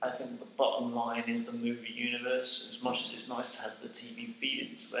 I think the bottom line is the movie universe. As much as it's nice to have the TV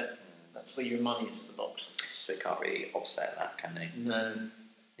feed into it, that's where your money is at the box office. So they can't really offset that, can they? No.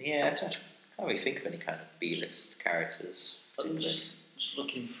 Yeah, I can't really think of any kind of B-list characters. I'm just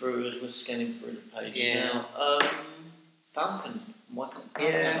looking through as we're scanning through the page Yeah. now. Falcon. Michael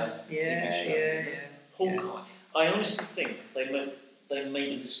Falcon. Yeah. Hawkeye. I honestly think they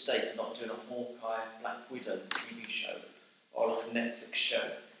made a mistake not doing a Hawkeye Black Widow TV show or like a Netflix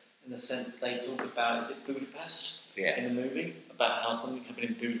show. In the sense they talk about, is it Budapest? Yeah. In the movie about how something happened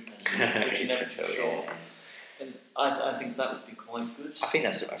in Budapest, which you never too sure. And I think that would be quite good. I think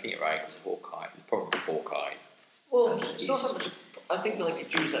you're right, because Hawkeye, the problem with Hawkeye. Well, it's not so much. I think they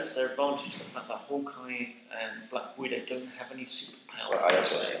could use that to their advantage. The fact that Hawkeye and Black Widow don't have any superpowers. Well,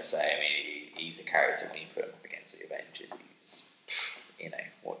 that's what I was going to say. I mean, he's a character when you put him up against the Avengers. He's,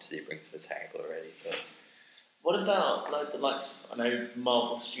 what does he bring to the table already? But what about like the likes? I know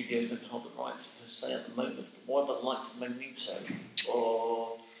Marvel Studios don't hold the rights per se at the moment, but what about the likes of Magneto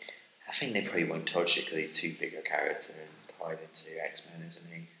or? I think they probably won't touch it because he's too big a character and tied into X-Men, isn't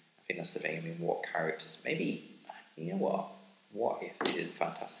he? I think that's the thing. I mean, what characters? Maybe, you know what? What if they did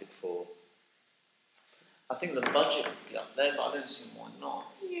Fantastic Four? I think the budget would be up there, but I don't see why not.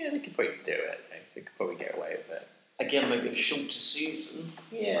 Yeah, they could probably do it. They could probably get away with it. Again, maybe a shorter season.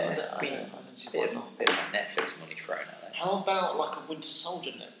 Yeah, I don't see why not. A bit of Netflix money thrown at it. How about like a Winter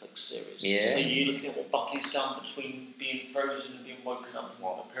Soldier Netflix series? Yeah. So you're looking at what Bucky's done between being frozen and being woken up and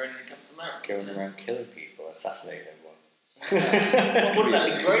appearing in Captain America. Going around killing people, assassinating everyone. Well, wouldn't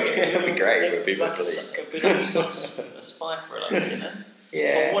that be great? Yeah, it'd be great. It would be like a bit of a spy thriller,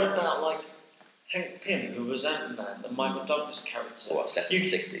 Yeah. But what about like Hank Pym, who was Ant-Man, the Michael Douglas character? What,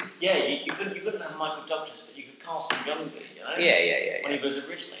 60s? Yeah, you couldn't have Michael Douglas, but you could cast him younger, Yeah. When he was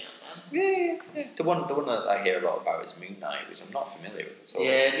originally Ant-Man. Yeah. The one that I hear a lot about is Moon Knight, which I'm not familiar with at all.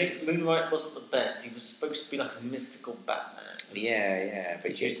 Yeah, Moon Knight wasn't the best. He was supposed to be like a mystical Batman. Yeah.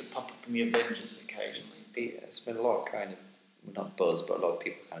 But he used to pop up in the Avengers occasionally. There's been a lot of kind of, not buzz, but a lot of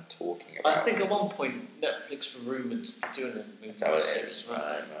people kind of talking about I think at one point Netflix were rumoured to be doing a movie. Is that what it is?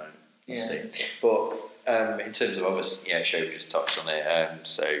 Right. Yeah. See. But in terms of other show, we just touched on it.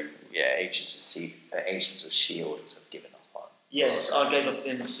 Agents of S.H.I.E.L.D. have given up on. Yes, I gave up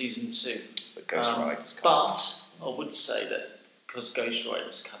in season 2. But Ghost Rider's coming. But I would say that because Ghost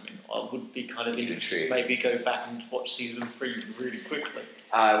Rider's coming, I would be kind of interested to maybe go back and watch season 3 really quickly.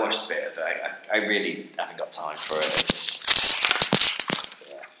 I watched a bit of it. I really haven't got time for it.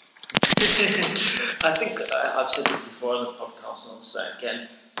 I think I've said this before on the podcast, and I'll say it again.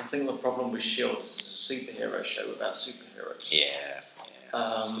 I think the problem with S.H.I.E.L.D. is it's a superhero show without superheroes. Yeah.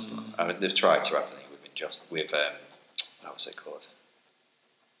 I mean, they've tried to replicate with what was it called?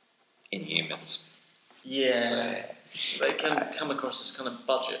 Inhumans. Yeah. They can come across as kind of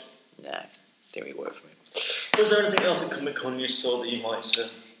budget. Nah, didn't really work for me. Was there anything else at Comic-Con you saw that you might say?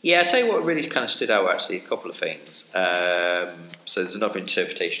 Yeah, I'll tell you what really kind of stood out, actually, a couple of things. So there's another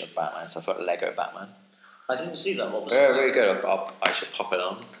interpretation of Batman, so I thought Lego Batman. I didn't see that. What was very good. I shall pop it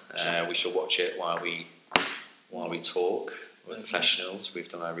on. We shall watch it while we talk. We're professionals. We've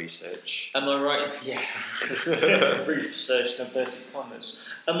done our research. Am I right? Yeah. Research and inverted commas.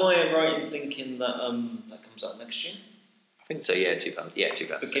 Am I right in thinking that that comes out next year? I think so. Yeah, 2000.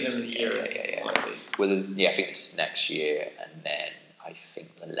 Beginning of the year. Yeah. Well, I think it's next year, and then I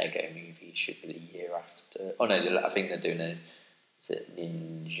think the Lego movie should be the year after. Oh no, I think they're doing a. Is it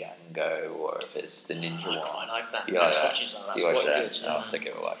Ninjago or if it's the Ninja one? I quite like that. You like that? That's you watch quite that? good. I'll have to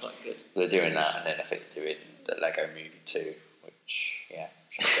give it a watch. Quite good. They're doing that, and then I think they're doing the Lego movie too, which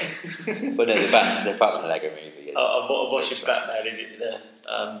But no, the Batman Lego movie is. I'm watching Batman in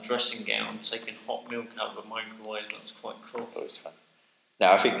a dressing gown taking hot milk out of a microwave. That's quite cool. Always fun.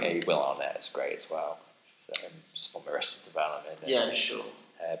 No, I think Will Arnett is great as well. Just from Arrested Development. Yeah, sure.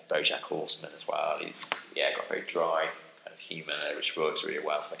 BoJack Horseman as well. He's got very dry kind of humour, which works really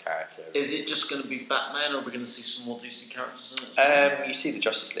well for the character. Is it just going to be Batman, or are we going to see some more DC characters in it? You see the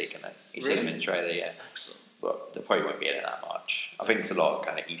Justice League in it. You see them in the trailer, yeah. Excellent. But there probably won't be in it that much. I think it's a lot of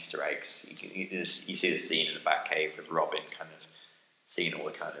kind of Easter eggs. You see the scene in the Batcave with Robin kind of seeing all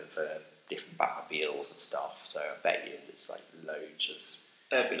the kind of different Batmobiles and stuff. So I bet you there's like loads of.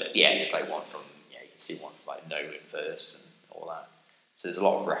 Yeah, just like one from. You can see one from like Nolan verse and all that. So there's a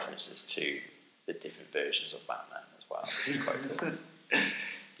lot of references to the different versions of Batman as well. Which is quite cool.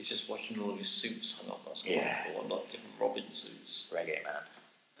 He's just watching all of his suits hung up. That's quite cool. A lot of different Robin suits. Reggae Man.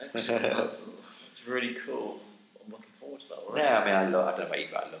 Excellent. It's really cool. I'm looking forward to that already. Yeah, I mean, I don't know about you,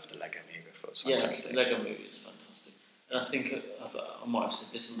 but I love the Lego movie. I thought it was fantastic. The Lego movie is fantastic. And I think I might have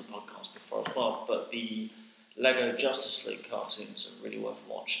said this in the podcast before as well, but the Lego Justice League cartoons are really worth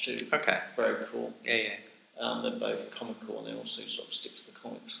a watch too. Okay. Very cool. Yeah. They're both comical and they also sort of stick to the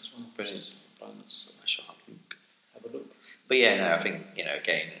comics as well. Which is a bonus. I shall have a look. But yeah, no, I think,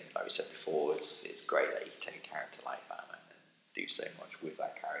 again, like we said before, it's great that you can take a character like Batman and do so much with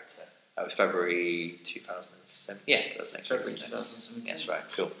that character. That was February 2007. Yeah, that's next February 2017. That's right,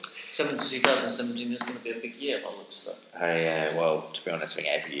 cool. 2017 is going to be a big year by the looks of it. Yeah, well, to be honest, I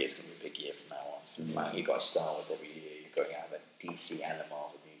think every year is going to be a big year from now on. You've got Star Wars every year, you're going to have a DC and a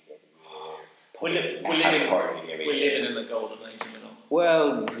Marvel movie every year. We're living in the golden age, you know.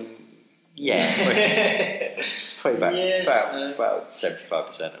 Well, yeah, probably about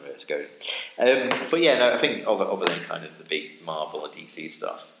 75% of it is going. But yeah, no, I think other than kind of the big Marvel and DC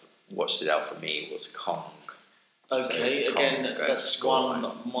stuff, what stood out for me was Kong. Okay, so again, that's one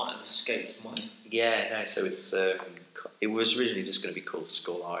that might have escaped mine. Yeah, no, so it was originally just going to be called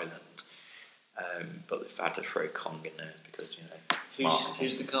Skull Island, but they've had to throw Kong in there because,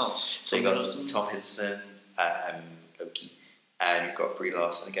 who's the cast? So you've got Tom Hiddleston, Loki, and you've got Brie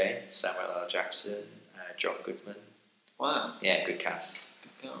Larson again, Samuel L. Jackson, John Goodman. Wow. Yeah, good cast.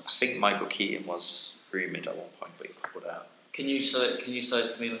 I think Michael Keaton was rumoured at one point, but he pulled out. Can you say it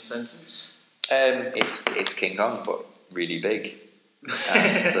to me in a sentence? It's King Kong, but really big.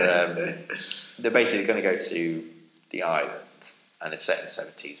 And they're basically going to go to the island, and it's set in the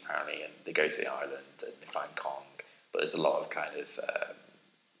 70s apparently, and they go to the island and they find Kong, but there's a lot of kind of,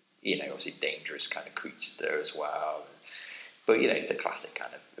 obviously dangerous kind of creatures there as well. But it's a classic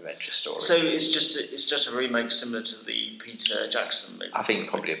kind of adventure story. So it's just a remake similar to the Peter Jackson movie. I think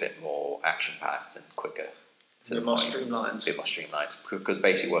probably a bit more action packed and quicker. A bit more streamlined. Because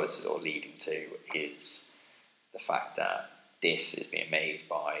basically what it's all leading to is the fact that this is being made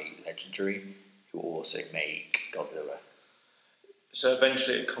by Legendary, who also make Godzilla. So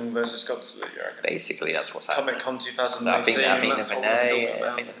eventually, Kong versus Godzilla, you reckon? Basically, that's what's happening. Comic-Con 2019. I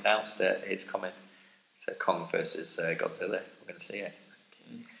think they've announced that it's coming. So Kong versus Godzilla, we're going to see it.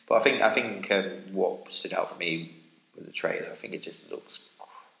 Okay. But I think what stood out for me with the trailer, I think it just looks,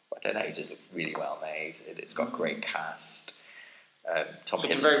 it just looks really well made. It's got a great cast. Tom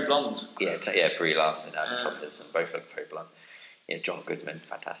Hiddleston, very blonde. Yeah, Brie Larson and Tom Hiddleston both look very blonde. Yeah, John Goodman,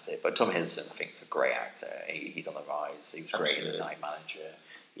 fantastic. But Tom Hiddleston, I think, is a great actor. He's on the rise. He was great in The Night Manager.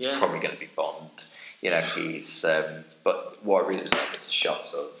 He's probably going to be Bond. He's. But what I really love is the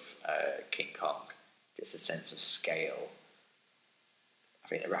shots of King Kong. Just a sense of scale. I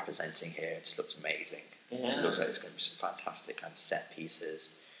think they're representing here. It just looks amazing. Yeah. It looks like there's going to be some fantastic kind of set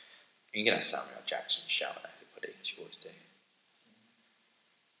pieces. And you're going to have Samuel Jackson shouting at everybody, as you always do.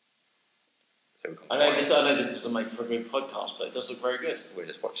 So I know this doesn't make for a good podcast, but it does look very good. We're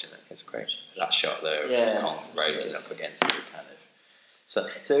just watching it. It's great. That shot there of Kong rising up against the kind of. So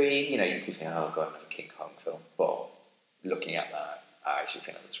you could think, oh god, another King Kong film. But looking at that, I actually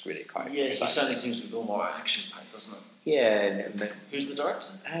think that looks really quite. Yeah, it certainly seems to be more action packed, doesn't it? Yeah. Who's the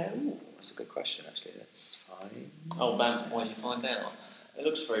director? That's a good question. Actually, that's fine. Oh, Vamp, why do you find out? It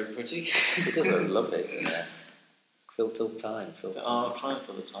looks very pretty. It does look lovely, doesn't it? Fill time. I'm trying to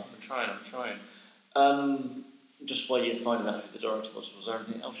fill the time. I'm trying. Just while you're finding out who the director was there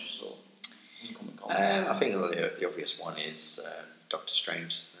anything else you saw? I think the obvious one is Doctor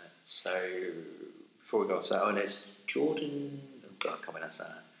Strange, isn't it? So before we go on to that, and it's Jordan. I can't remember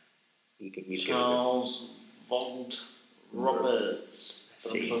that. You Charles Vault Roberts. I'm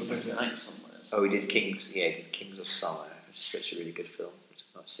sure it's supposed to be an accent somewhere. Oh, he did Kings. Yeah, he did Kings of Summer, which is actually a really good film, which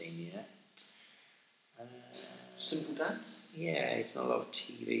I've not seen yet. Simple Dads? Yeah, it's not a lot of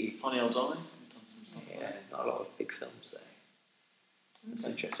TV. Funny Old Die? We've done some stuff not a lot of big films there. It's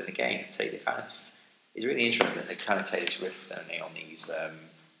interesting. Again, it's really interesting. They kind of take these risks, don't they, on these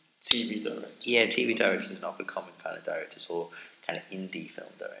TV directors. Yeah, TV directors and up-and-coming kind of directors, or kind of indie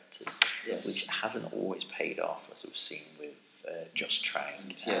film directors, Yes. which hasn't always paid off, as we've seen with Just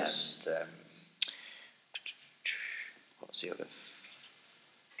Train. Yes. And what was the other?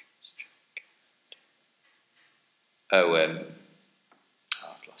 I've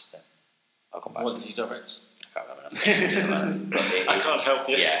lost it. I'll come back. What did he direct? I can't remember. I can't help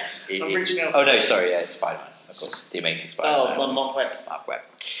you. Yeah. I'm reaching out. Oh no, sorry. Yeah, Spider-Man. Of course, the Amazing Spider-Man. Oh, Mark Webb. Mark Webb.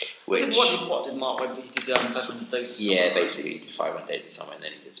 What did Mark Webb? He did 500 Days of Summer. Yeah, basically he did 500 Days of Summer and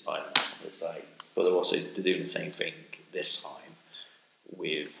then he did Spider-Man. It's like, but they're doing the same thing this time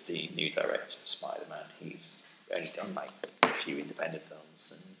with the new director of Spider-Man. He's only done like a few independent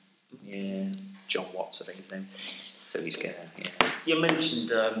films and John Watts, I think his name. So he's gonna. Yeah. You mentioned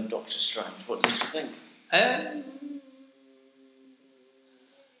Doctor Strange. What did you think?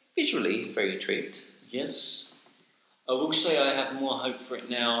 Visually, very intrigued. Yes. I will say I have more hope for it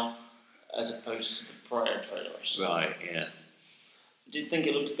now as opposed to the prior trailer. Right, yeah. Did you think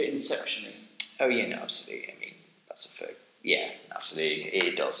it looked a bit Inception-y? Oh, yeah, no, absolutely. I mean, that's a fair... Yeah, absolutely,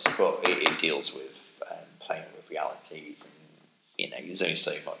 it does. But it deals with playing with realities and, there's only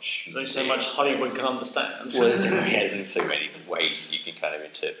so much... There's only so much Hollywood can understand. Well, there's only so many ways you can kind of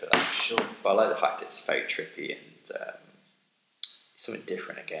interpret that. Sure. But I like the fact it's very trippy and something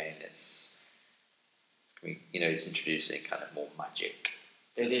different again. It's it's introducing kind of more magic.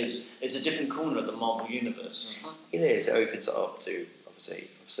 It is. It's a different corner of the Marvel Universe, isn't it? It is. It opens it up to, obviously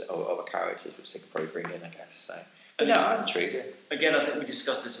other characters, which they could probably bring in, I guess. So, but no, I'm intrigued. Again, I think we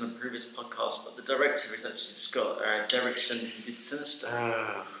discussed this in a previous podcast, but the director is actually Scott Derrickson, who did Sinister.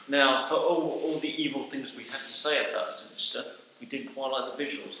 Now, for all the evil things we had to say about Sinister, we did quite like the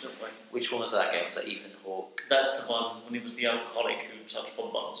visuals, didn't we? Which one was that again? Was that Ethan Hawke? That's the one when he was the alcoholic who touched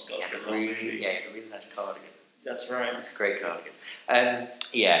bomb buttons. He had a really nice cardigan. That's right. Great cardigan. I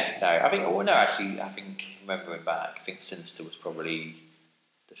think remembering back, I think Sinister was probably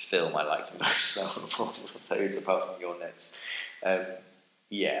the film I liked the most out of all of those, apart from Your Next.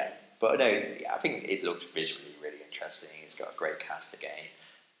 But no, I think it looks visually really interesting. It's got a great cast again.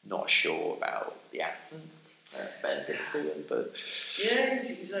 Not sure about the accent. Benedict's doing, but yeah,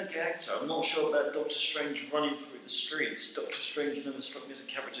 he's an okay actor. I'm not sure about Doctor Strange running through the streets. Doctor Strange never struck me as a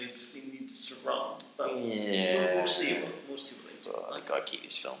character who particularly needed to run, but we'll see what he does. I gotta keep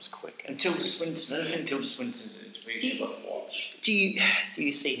his films quick. And Tilda Swinton, I don't think Tilda Swinton's an experience you've got to watch. Do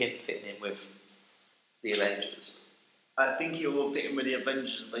you see him fitting in with the Avengers? I think he will fit in with the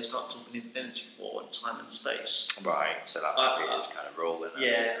Avengers if they start talking Infinity War and time and space. Right, so that might be his kind of role, isn't it?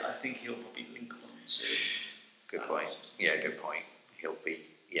 Yeah, I think he'll probably link on to. Good point. Yeah, good point. He'll be.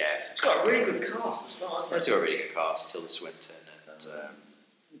 Yeah. It's got a really good cast as well, hasn't it? It's got a really good cast. Tilda Swinton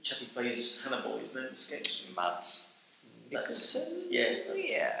and Chappie plays Hannibal, isn't it? Escapes. Mads Mikkelsen. Yes.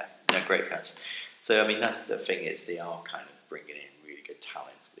 Yeah. No, great cast. So I mean, that's the thing is they are kind of bringing in really good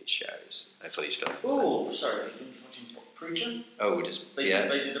talent for these shows, for these films. Oh, sorry, you didn't watch Preacher? Oh, just they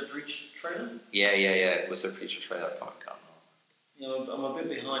did a Preacher trailer. Yeah. Was there a Preacher trailer at Comic-Con? I'm a bit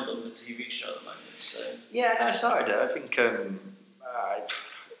behind on the TV show at the moment, so... Yeah, no, I started it. I think I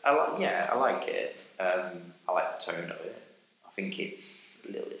like it. I like the tone of it. I think it's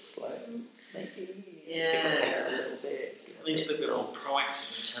a little bit slow, maybe. Yeah, a little bit. It needs to be a bit more proactive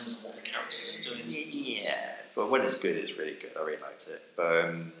in terms of what the characters are doing. Yeah, but when it's good, it's really good. I really liked it.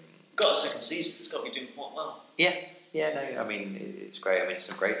 But got a second season. It's got to be doing quite well. Yeah. No, I mean it's great. I mean,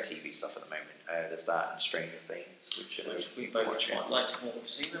 some great TV stuff at the moment. There's that and Stranger Things, which we both quite liked from what we've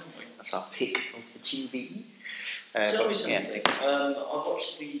seen, haven't we? That's our pick of the TV. Tell me something. I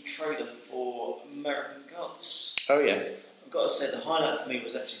watched the trailer for American Gods. Oh yeah. I've got to say the highlight for me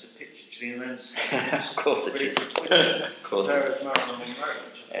was actually the picture Gillian Anderson. Of course it is. Of course it is. Marilyn Monroe,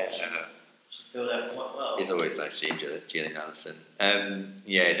 which I thought she filled out quite well. It's always nice seeing Gillian Anderson.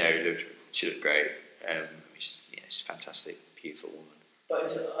 She looked great. She's a fantastic, beautiful woman.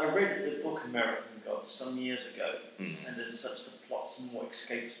 But I read the book American Gods some years ago, and as such the plot somewhat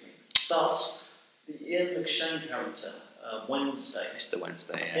escapes me. But the Ian McShane character, Wednesday. Mr.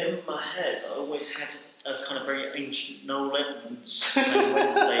 Wednesday, yeah. In my head, I always had a kind of very ancient Noel Edmonds named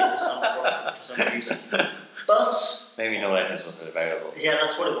Wednesday for some reason. But maybe Noel Edmonds wasn't available. Yeah,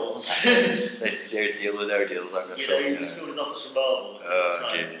 that's what it was. There's deals or no deals. He was still in office from Marvel.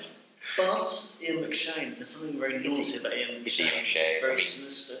 Oh, jeez. But Ian McShane, there's something very naughty about Ian McShane. Very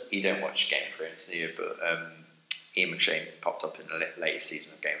sinister. You don't watch Game of Thrones, do you? But Ian McShane popped up in the latest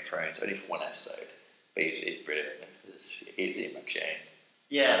season of Game of Thrones, only for one episode. But he's brilliant. He's Ian McShane.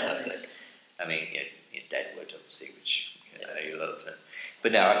 Yeah, fantastic. I mean, Deadwood, obviously, which you love.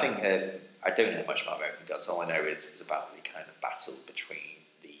 But no, I think I don't know much about American Gods. All I know is it's about the kind of battle between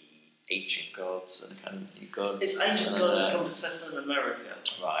the ancient gods and the kind of new gods. It's ancient gods who come to settle in America,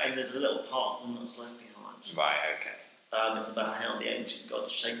 right? And there's a little part of them that's left behind. Right. Okay. It's about how the ancient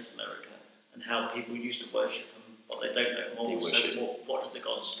gods shaped America and how people used to worship them, but they don't know more. So what did the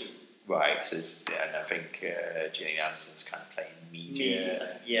gods do? Right. So, and I think Gillian Anderson's kind of playing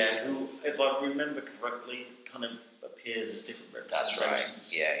media. Yeah. Who, if I remember correctly, kind of appears as different representations. That's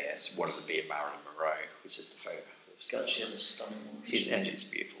right. Yeah. So one of them being Marilyn Monroe, which is the photograph of. God, she has a stunning woman. She's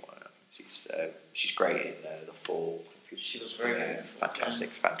a beautiful one. She's great in The Fall. She was very good.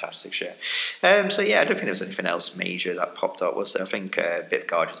 Fantastic show. So yeah, I don't think there was anything else major that popped up. Was there? I think a bit of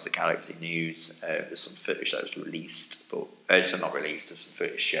Guardians of the Galaxy news. There's some footage that was released, but not released. There's some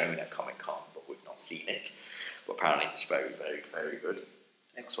footage shown at Comic-Con, but we've not seen it. But apparently it's very, very, very good.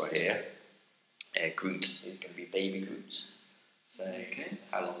 Next one here. Groot is going to be Baby Groot. So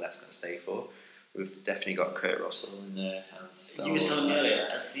how long that's going to stay for? We've definitely got Kurt Russell in there. You were telling me earlier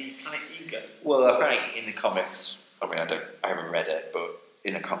as the Planet Ego. Well, apparently in the comics, I mean, I haven't read it, but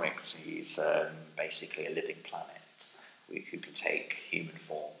in the comics, he's basically a living planet who can take human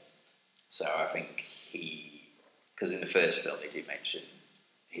form. So I think because in the first film they do mention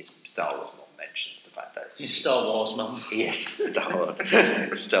his Star Wars mum mentions the fact that his Star Wars mum. Yes, Star Wars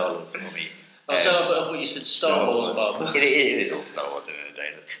mummy. So I thought you said Star Wars mum. It is all Star Wars in the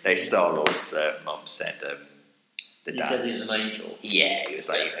day. No, Star Lord's mum said the dad. He said he's an angel. Yeah, he was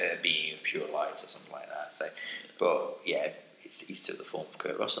like a being of pure light or something like that. So, but yeah, he took the form of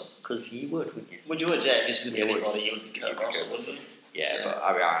Kurt Russell because you would, wouldn't you? Would you? Yeah, if it's going to be anybody, you would be Kurt Russell, wouldn't you? Yeah, but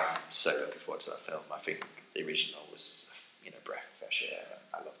I mean, I'm so looking forward to that film. I think the original was, breath of fresh air.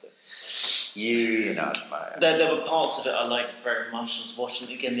 I loved it. That's my. There were parts of it I liked very much. I was watching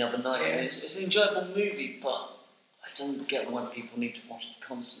it again the other night. Yeah. And it's an enjoyable movie, but I don't get why people need to watch it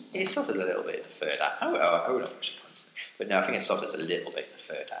constantly. It suffers a little bit in the third act. I would watch it constantly, but no, I think it suffers a little bit in the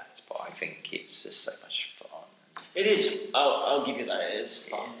third act. But I think it's just so much fun. It is. I'll give you that. It is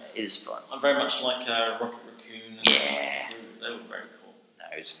fun. Yeah, it is fun. I very much like Rocket Raccoon. Yeah, they were very cool. No,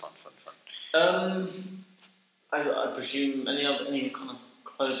 it was fun. I presume any kind of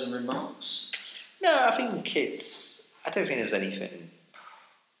closing remarks? No, I think I don't think there's anything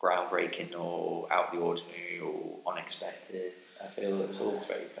groundbreaking or out of the ordinary or unexpected. I feel it was all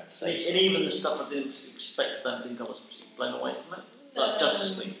very kind of safe. And even the stuff I didn't expect, I don't think I was particularly blown away from it. Like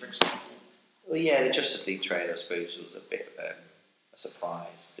Justice League, for example. Well, yeah, the Justice League trailer, I suppose, was a bit of a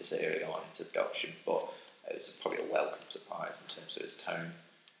surprise this early on into production, but it was probably a welcome surprise in terms of its tone.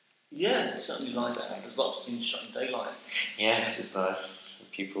 Yeah, it's certainly nice. There's a lot of scenes shot in daylight. Yeah, it's nice.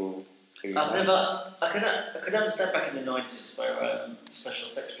 People who. I could understand back in the 90s where special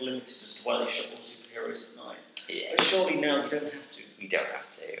effects were limited as to why they shot all superheroes at night. Yeah. But surely now you don't have to. You don't have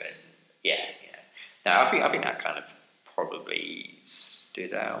to, and yeah. No, I think that kind of probably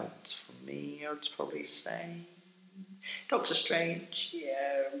stood out for me. I would probably say Doctor Strange.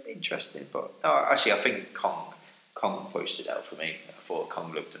 Yeah, interesting, but no, actually, I think Kong probably stood out for me. I thought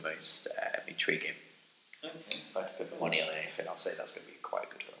Kong looked the most intriguing. Okay. If I had to put my money on anything, I'll say that's going to be quite a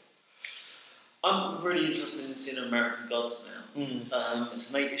good film. I'm really interested in seeing American Gods now. It's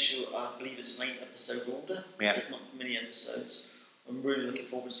an 8-issue, I believe it's an 8-episode order. Yeah. There's not many episodes. I'm really looking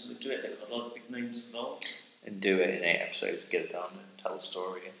forward to them to do it. They've got a lot of big names involved. And do it in 8 episodes, get it done, and tell the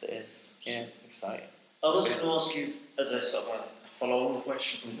story as it is. Yeah, exciting. I was going to ask you, as a sort of a follow-on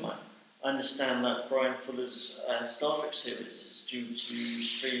question from mine, I understand that Brian Fuller's Star Trek series is due to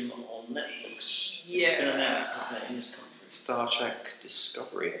stream on Netflix. Yeah. It's been announced, isn't it, in this country? Star Trek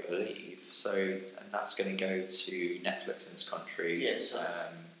Discovery, I believe. So, and that's going to go to Netflix in this country. Yes.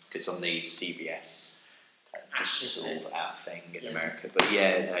 It's on the CBS sort of app thing in Yeah. America. But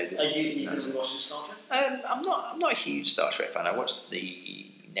yeah, no. Are you going to be watching Star Trek? I'm not a huge Star Trek fan. I watched the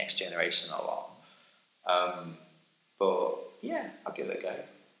Next Generation a lot. But yeah, I'll give it a go.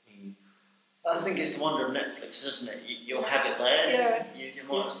 I think it's the wonder of Netflix, isn't it? You'll have it there. Yeah. You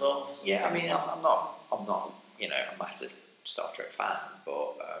might as well. Yeah, I mean, I'm not a massive Star Trek fan,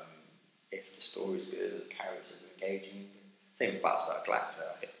 but if the story's good, the characters are engaging, same with Battlestar Galactica.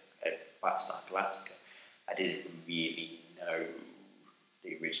 I didn't really know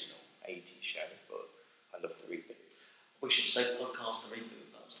the original 80s show, but I love the reboot. We should say podcast the reboot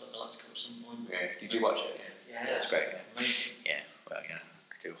of Battlestar Galactica at some point. Yeah, did you watch it? Yeah, that's great. Amazing. Yeah, well, yeah, I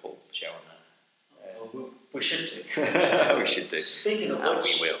could do a whole show on that. We should do. We should do. Speaking of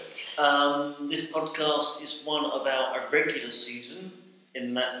which, we will. This podcast is one of our irregular season,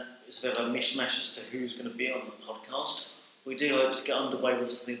 in that it's a bit of a mishmash as to who's going to be on the podcast. We do hope to get underway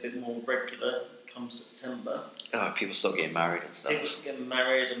with something a bit more regular come September. Oh, people start getting married and stuff. People start getting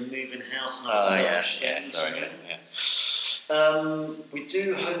married and moving house and we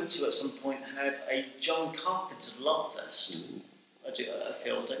do hope to at some point have a John Carpenter Love Fest. I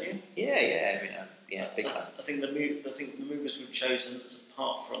feel, don't you? Yeah. Big fan. I think the movies we've chosen,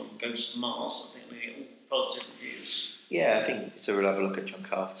 apart from Ghost of Mars, I think we get all positive reviews. Yeah, I think so. We'll have a look at John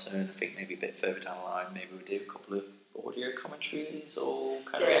Carpenter, and I think maybe a bit further down the line, maybe we'll do a couple of audio commentaries or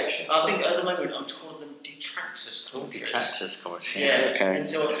kind of reactions. I think at the moment I'm calling them detractors commentaries. Detractors commentary. Yeah, okay.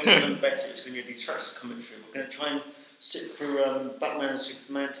 Until I think something better, it's going to be a detractors commentary. We're going to try and sit through Batman and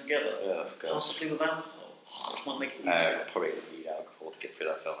Superman together, possibly with alcohol, which might make it easier. Probably need alcohol to get through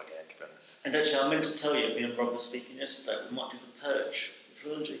that film again, to be honest. And actually, I meant to tell you, me and Rob were speaking yesterday, we might do the Purge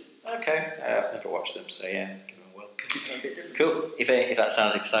trilogy. Okay, I've never watched them, so yeah. Could be something a bit different. Cool. If that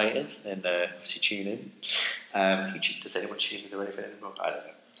sounds exciting, then obviously tune in. Does anyone tune in or anything anymore? I don't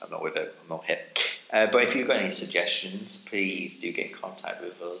know. I'm not with it. I'm not hip. But if you've got any suggestions, please do get in contact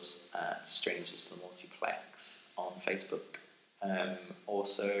with us at Strangers to the Multiplex on Facebook.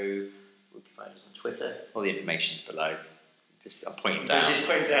 Also, we can find us on Twitter. All the information's below. I'm pointing down. Just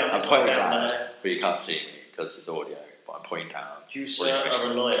pointing down. I'm pointing down there. But you can't see me because it's audio. But I'm pointing down. You, sir,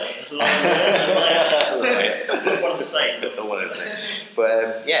 are a lawyer. Lawyer. One of the same. One of the same.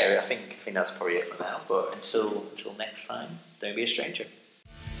 But I think that's probably it for now. But until next time, don't be a stranger.